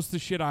where I post the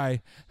shit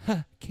I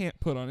can't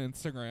put on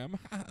Instagram.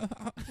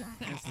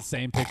 It's the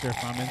same picture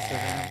from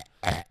Instagram.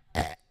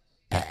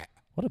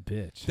 What a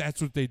bitch.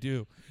 That's what they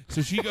do.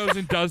 So she goes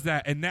and does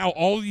that, and now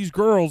all these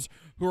girls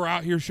who are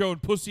out here showing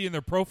pussy in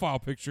their profile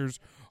pictures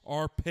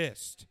are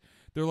pissed.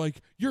 They're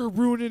like, "You're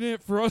ruining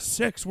it for us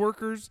sex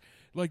workers.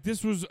 Like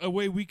this was a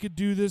way we could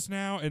do this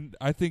now." And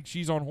I think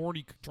she's on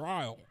horny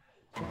trial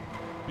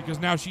because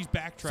now she's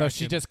backtracking. So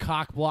she just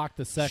cock blocked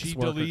the sex she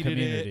worker deleted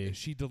community. it.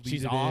 She deleted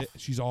She's it. off?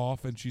 She's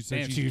off, and she said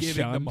Damn, she's she was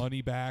giving the shunned?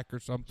 money back or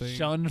something.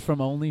 Shunned from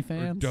Or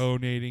OnlyFans?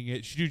 donating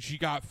it. She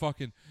got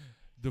fucking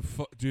the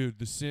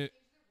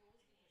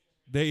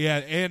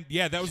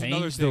That was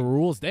another Change thing. the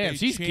rules. Damn, They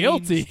she's changed-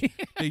 guilty.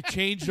 They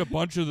changed a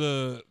bunch of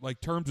the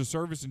terms of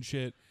service and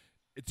shit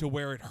to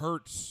where it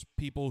hurts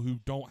people who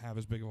don't have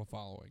as big of a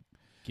following.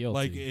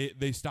 Guilty.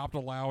 They stopped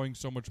allowing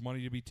so much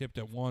money to be tipped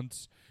at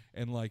once,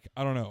 and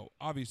I don't know.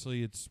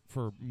 Obviously, it's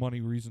for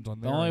money reasons on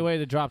The there. only way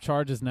to drop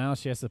charges now,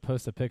 she has to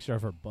post a picture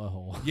of her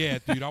butthole. Yeah,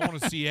 dude, I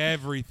want to see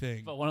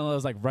everything. But one of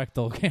those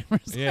rectal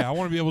cameras. Yeah, I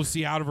want to be able to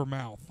see out of her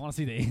mouth. I want to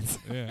see the ins.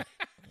 Yeah.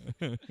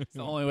 It's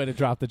the only way to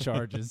drop the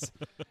charges.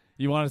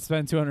 You want to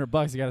spend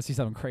 $200, you got to see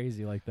something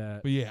crazy like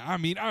that. But yeah, I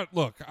mean, I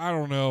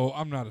don't know.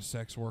 I'm not a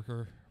sex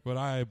worker, but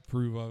I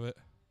approve of it.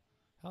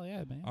 Hell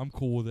yeah, man. I'm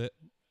cool with it.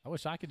 I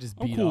wish I could just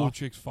I'm beat cool with off,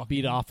 chicks fucking.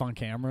 beat off on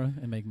camera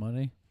and make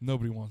money.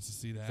 Nobody wants to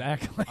see that.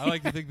 Exactly. I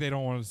like to think they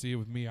don't want to see it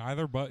with me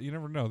either, but you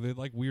never know. They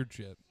like weird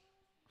shit.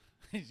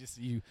 It's just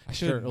you I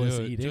shouldn't shirtless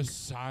do it. eating.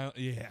 Just silent.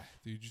 Yeah,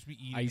 dude, just be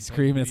eating. ice and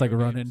cream, playing and it's like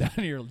video running games.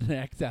 down your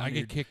neck, down I get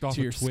your, kicked off to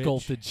of your Twitch.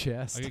 sculpted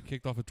chest. I get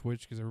kicked off of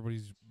Twitch because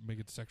everybody's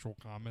making sexual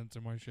comments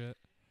in my shit,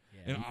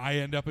 Yeah. and I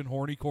end up in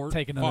horny court.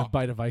 Take another Fuck.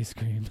 bite of ice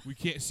cream. We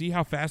can't see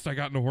how fast I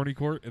got into horny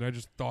court, and I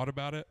just thought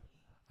about it.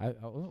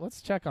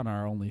 Let's check on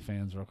our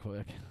OnlyFans real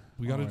quick.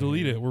 We got to Alright.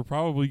 delete it. We're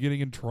probably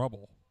getting in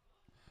trouble.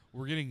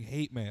 We're getting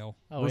hate mail.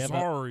 Oh, We're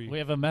sorry. We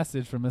have a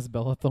message from Miss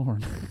Bella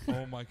Thorne.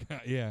 Oh my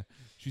god, yeah.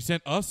 She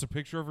sent us a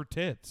picture of her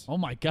tits. Oh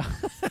my god.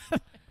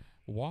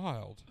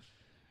 Wild.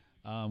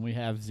 We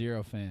have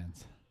 0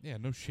 fans. Yeah,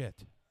 no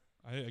shit.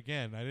 I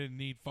didn't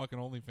need fucking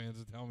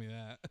OnlyFans to tell me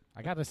that.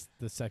 I got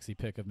the sexy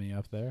pic of me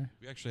up there.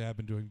 We actually have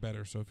been doing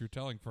better, so if you're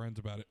telling friends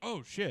about it,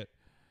 oh shit.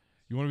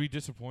 You want to be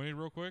disappointed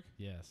real quick?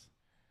 Yes.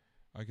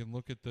 I can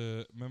look at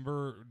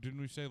remember,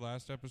 didn't we say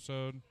last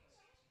episode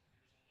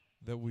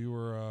that we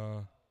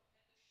were,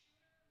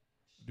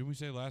 didn't we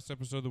say last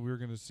episode that we were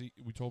going to see,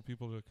 we told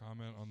people to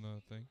comment on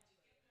the thing?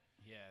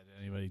 Yeah.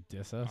 Did anybody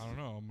diss us? I don't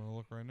know. I'm going to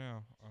look right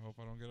now. I hope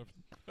I don't get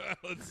up.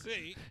 Let's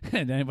see.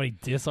 Did anybody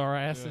diss our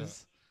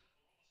asses?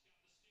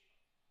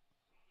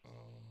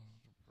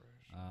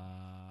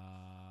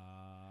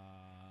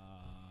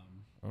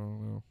 I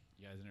don't know.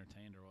 You guys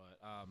entertained or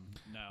what?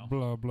 No.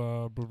 Blah,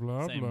 blah, blah,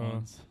 blah, Same blah.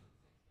 ones.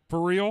 For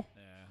real?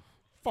 Yeah.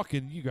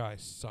 Fucking you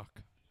guys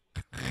suck.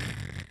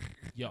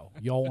 Yo,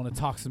 y'all want to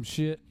talk some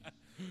shit?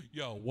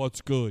 Yo,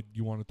 what's good?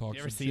 You want to talk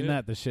You ever some seen shit?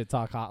 that? The shit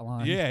talk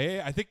hotline?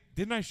 Yeah. I think,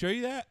 didn't I show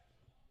you that?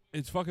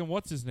 It's fucking,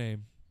 what's his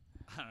name?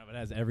 I don't know, but it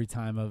has every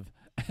time of,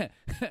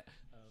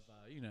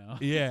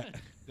 Yeah.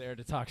 there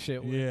to talk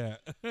shit with.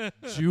 Yeah.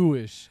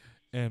 Jewish.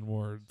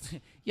 N-words.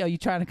 Yo, you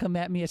trying to come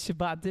at me at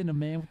Shabbat dinner,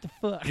 man? What the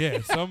fuck?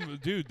 Yeah, some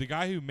dude, the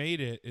guy who made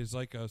it is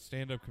like a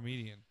stand-up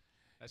comedian.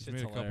 That He's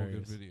shit's made a couple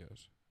good hilarious.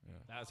 videos. Yeah.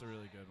 That's a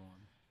really good one.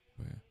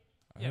 But yeah.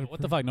 I Yeah, had but a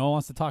what the pretty- fuck? No one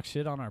wants to talk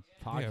shit on our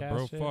podcast. Yeah,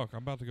 bro, shit? fuck. I'm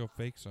about to go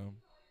fake some.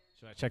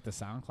 Should I check the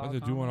SoundCloud? I had to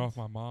do one off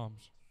comments? my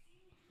mom's.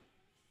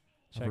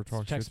 Never Check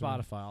talk shit to me.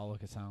 Spotify. I'll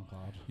look at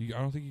SoundCloud.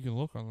 I don't think you can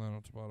look on that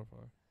on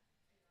Spotify.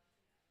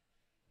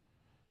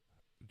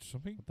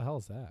 Something? What the hell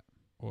is that?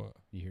 What?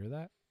 You hear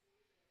that?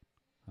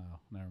 Oh,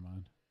 never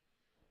mind.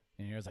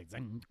 And yours like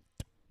zing.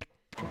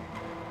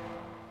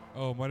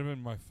 Oh, it might have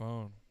been my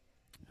phone.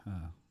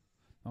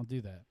 Don't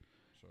do that.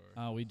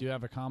 Sorry. We do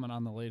have a comment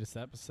on the latest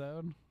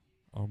episode.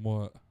 On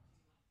what?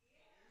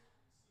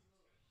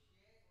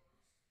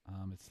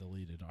 It's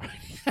deleted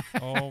already.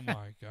 Oh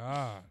my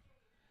god.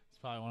 It's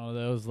probably one of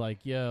those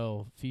like,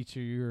 yo, feature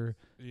your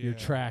Yeah.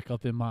 track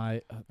up in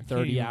my can't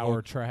even 30-hour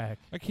look. track.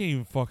 I can't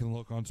even fucking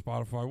look on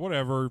Spotify.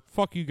 Whatever.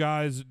 Fuck you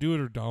guys. Do it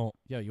or don't.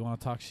 Yo, you want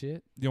to talk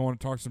shit? You want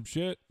to talk some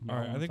shit? No, All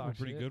I right. I wanna think we're talk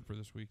pretty shit. good for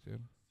this week,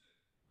 dude.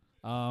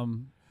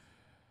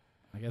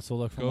 I guess we'll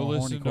look for Go more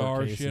horny listen to court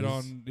our cases. shit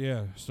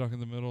on, Stuck in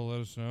the Middle.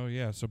 Let us know.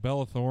 Yeah. So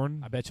Bella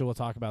Thorne, I bet you we'll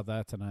talk about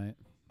that tonight.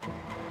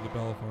 the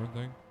Bella Thorne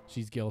thing.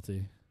 She's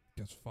guilty.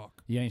 Guess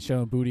fuck. You ain't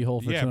showing booty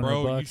hole for Yeah, $200.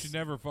 bro. You should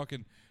never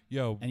fucking.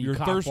 Yo, And you you're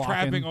cock thirst blocking.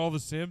 trapping all the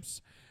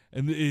simps,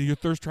 and your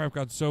thirst trap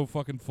got so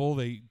fucking full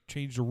they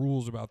changed the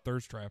rules about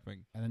thirst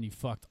trapping. And then you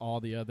fucked all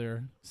the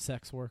other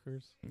sex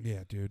workers. Yeah,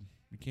 dude.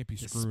 You can't be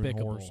screwing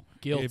Despicable. whores.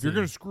 Guilty. Yeah, if you're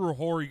gonna screw a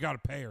whore, you got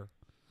to pay her.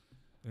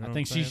 You know I what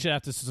think I'm she saying? should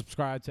have to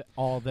subscribe to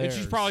all And theirs.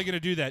 she's probably gonna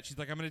do that. She's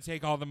like, I'm gonna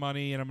take all the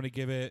money and I'm gonna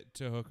give it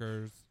to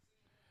hookers.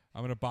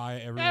 I'm gonna buy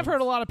everyone. Yeah, I've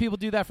heard a lot of people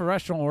do that for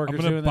restaurant workers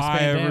gonna during this buy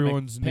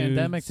everyone's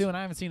pandemic nudes. too, and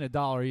I haven't seen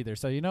 $1 either.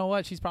 So you know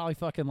what? She's probably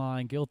fucking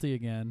lying. Guilty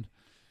again.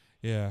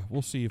 Yeah,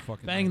 we'll see you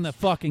fucking. Bang the next.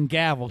 fucking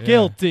gavel. Yeah.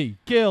 Guilty.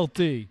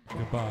 Guilty.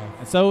 Goodbye.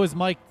 And so is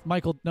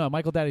Michael. No,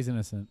 Michael Daddy's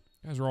innocent.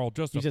 You guys are all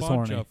just He's a just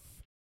bunch horny. of